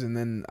Diaz, and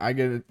then I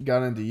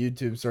got into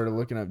YouTube, started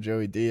looking up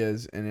Joey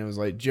Diaz, and it was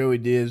like Joey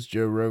Diaz,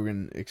 Joe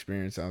Rogan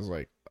experience. I was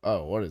like,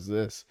 oh, what is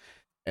this?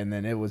 And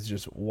then it was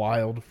just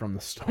wild from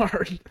the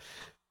start.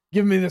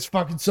 Give me this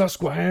fucking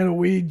Susquehanna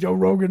weed, Joe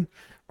Rogan.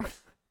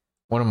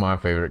 One of my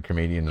favorite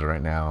comedians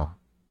right now.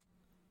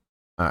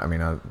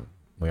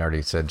 We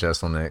already said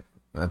Jesselnick.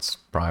 That's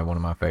probably one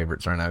of my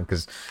favorites right now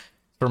because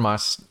for my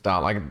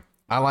style, like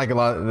I like a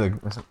lot of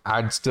the.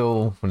 I'd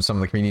still when some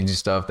of the comedians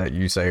stuff that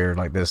you say are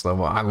like this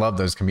level. I love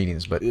those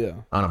comedians, but Yeah.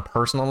 on a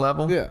personal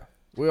level, Yeah.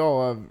 We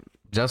all have.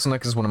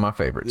 Jesselnick is one of my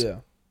favorites. Yeah.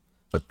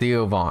 But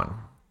Theo Vaughn,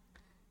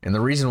 and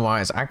the reason why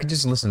is I could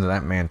just listen to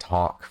that man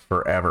talk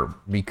forever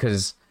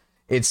because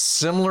it's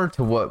similar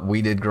to what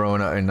we did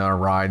growing up in our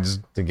rides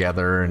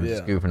together and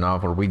just goofing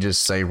off, where we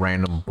just say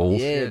random Yeah,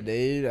 bullshit.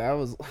 dude. I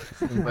was.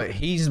 But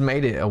he's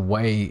made it a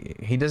way.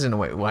 He doesn't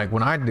way like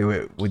when I do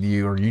it with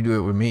you or you do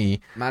it with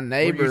me. My We're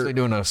neighbor. usually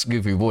doing a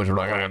goofy voice. We're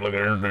like, "Ah, look at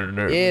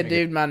her." Yeah,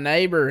 dude, my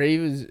neighbor,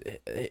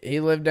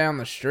 he lived down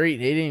the street.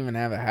 He didn't even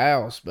have a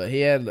house, but he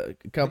had a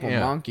couple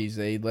Yeah. monkeys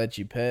that he'd let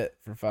you pet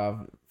for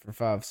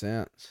 5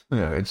 cents.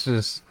 Yeah, it's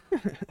just.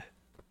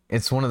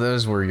 It's one of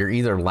those where you're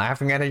either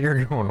laughing at it,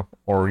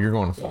 or you're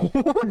going,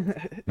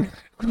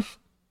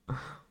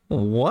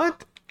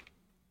 what?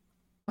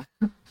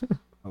 I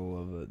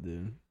love that,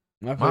 dude.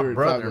 My Type of,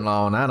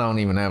 brother-in-law and I don't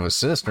even have a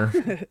sister.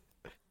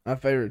 my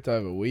favorite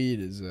type of weed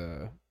is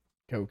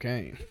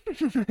cocaine.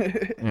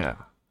 Yeah,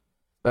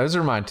 those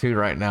are my two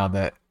right now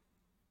that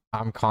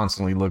I'm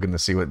constantly looking to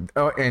see what.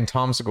 Oh, and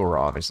Tom Segura,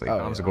 obviously. Oh,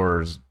 Tom yeah.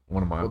 Segura is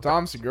one of my. Well,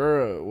 Tom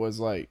Segura was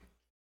like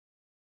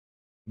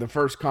the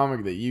first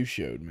comic that you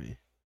showed me,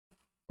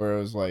 where it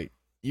was like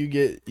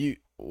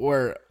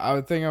where I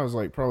would think I was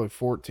like probably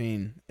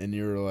 14, and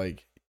you were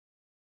like,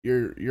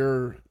 you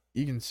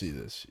can see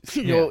this.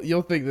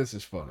 You'll think this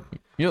is funny.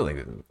 You'll think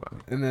this is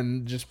funny. And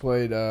then just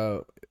played.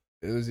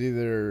 It was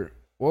either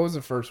what was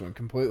the first one?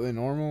 Completely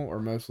Normal or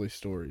Mostly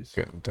Stories?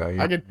 Couldn't tell you.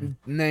 I could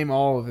name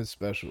all of his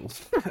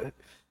specials.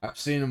 I've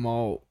seen them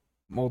all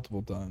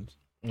multiple times.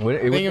 It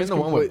would think have it was been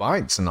the one with complete-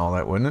 bites and all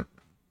that, wouldn't it?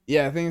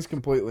 Yeah, I think it's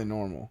Completely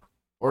Normal,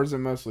 or is it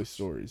Mostly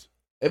Stories?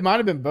 It might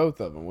have been both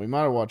of them. We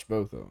might have watched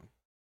both of them.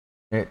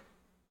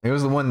 It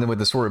was the one with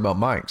the story about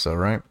bikes, though,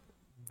 right?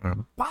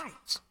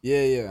 Bites.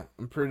 Yeah,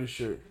 I'm pretty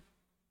sure.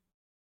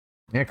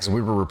 Yeah, because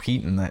we were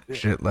repeating that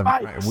shit left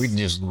and right. Bites. We'd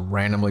just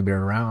randomly be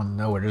around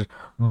nowhere, just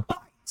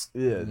bites.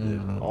 Yeah,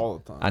 dude, all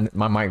the time.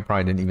 My mic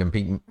probably didn't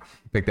even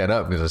pick that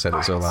up because I said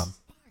it so loud.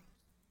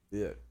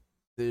 Yeah,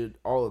 dude,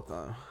 all the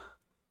time.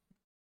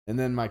 And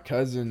then my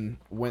cousin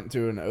went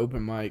to an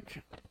open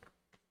mic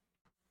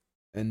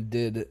and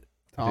did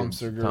Tom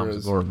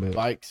Segura's Segura bit.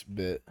 bikes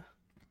bit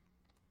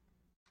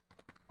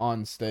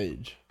on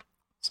stage.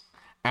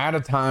 At a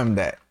time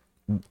that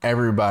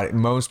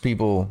most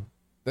people,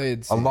 They had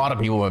a seen lot of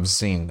people have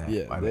seen that.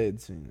 Yeah, by they had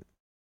seen it.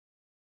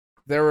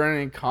 If there were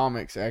any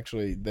comics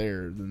actually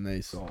there, then they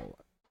saw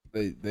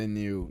it. They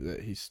knew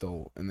that he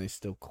stole, and they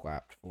still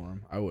clapped for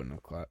him. I wouldn't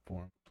have clapped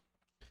for him.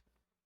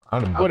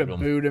 I'd I would have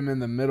booed him in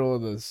the middle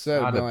of the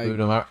set. I'd been have like, booed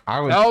him. I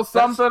would tell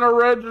something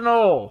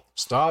original.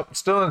 stop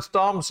stealing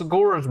Tom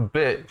Segura's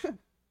bit.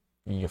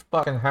 You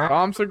fucking hack.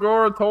 Tom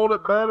Segura told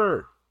it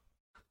better.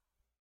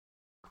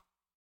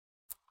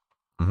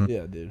 Mhm.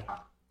 Yeah, dude.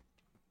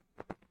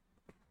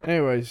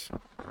 Anyways,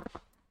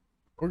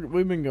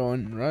 we've been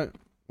going right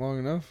long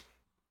enough.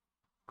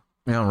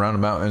 Yeah,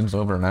 roundabout ends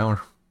over an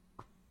hour.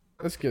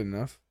 That's good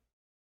enough.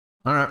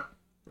 All right.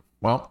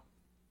 Well,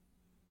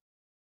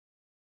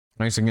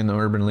 thanks again to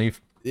Urban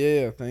Leaf.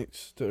 Yeah,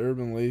 thanks to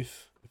Urban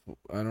Leaf.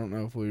 I don't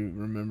know if we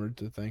remembered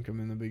to thank him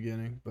in the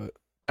beginning, but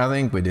I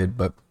think we did,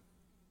 but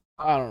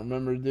I don't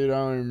remember, dude. I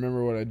don't even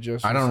remember what I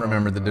just. I was don't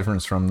remember talking the about.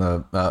 difference from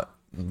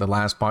the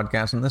last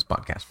podcast and this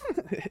podcast.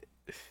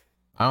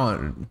 I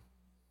don't.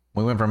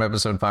 We went from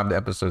episode 5 to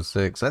episode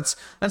 6. That's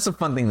a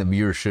fun thing the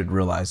viewers should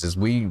realize is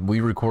we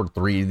record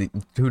 2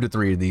 to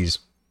 3 of these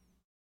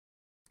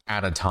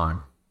at a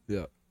time.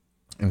 Yeah.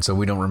 And so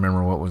we don't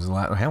remember what was the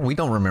last. Hell, we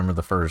don't remember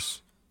the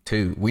first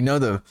 2. We know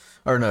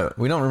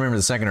we don't remember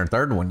the second or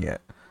third one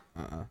yet.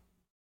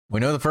 We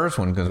know the first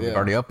one because we've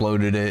already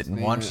uploaded it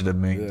and watched it a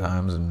million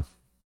times. And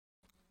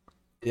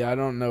yeah, I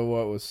don't know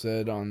what was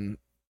said on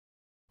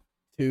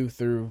 2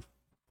 through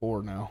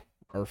 4 now,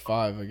 or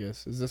 5, I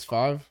guess. Is this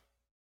 5?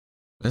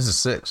 this is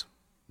 6.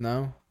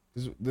 No,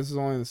 this is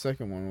only the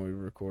second one we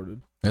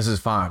recorded. This is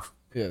 5.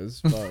 Yeah,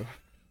 this is 5.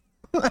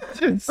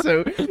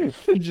 So this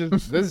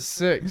is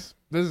 6.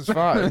 This is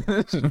 5.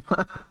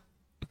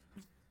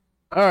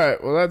 All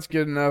right, well that's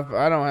good enough.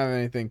 I don't have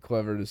anything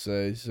clever to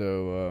say,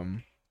 so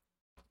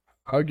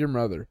hug your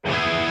mother.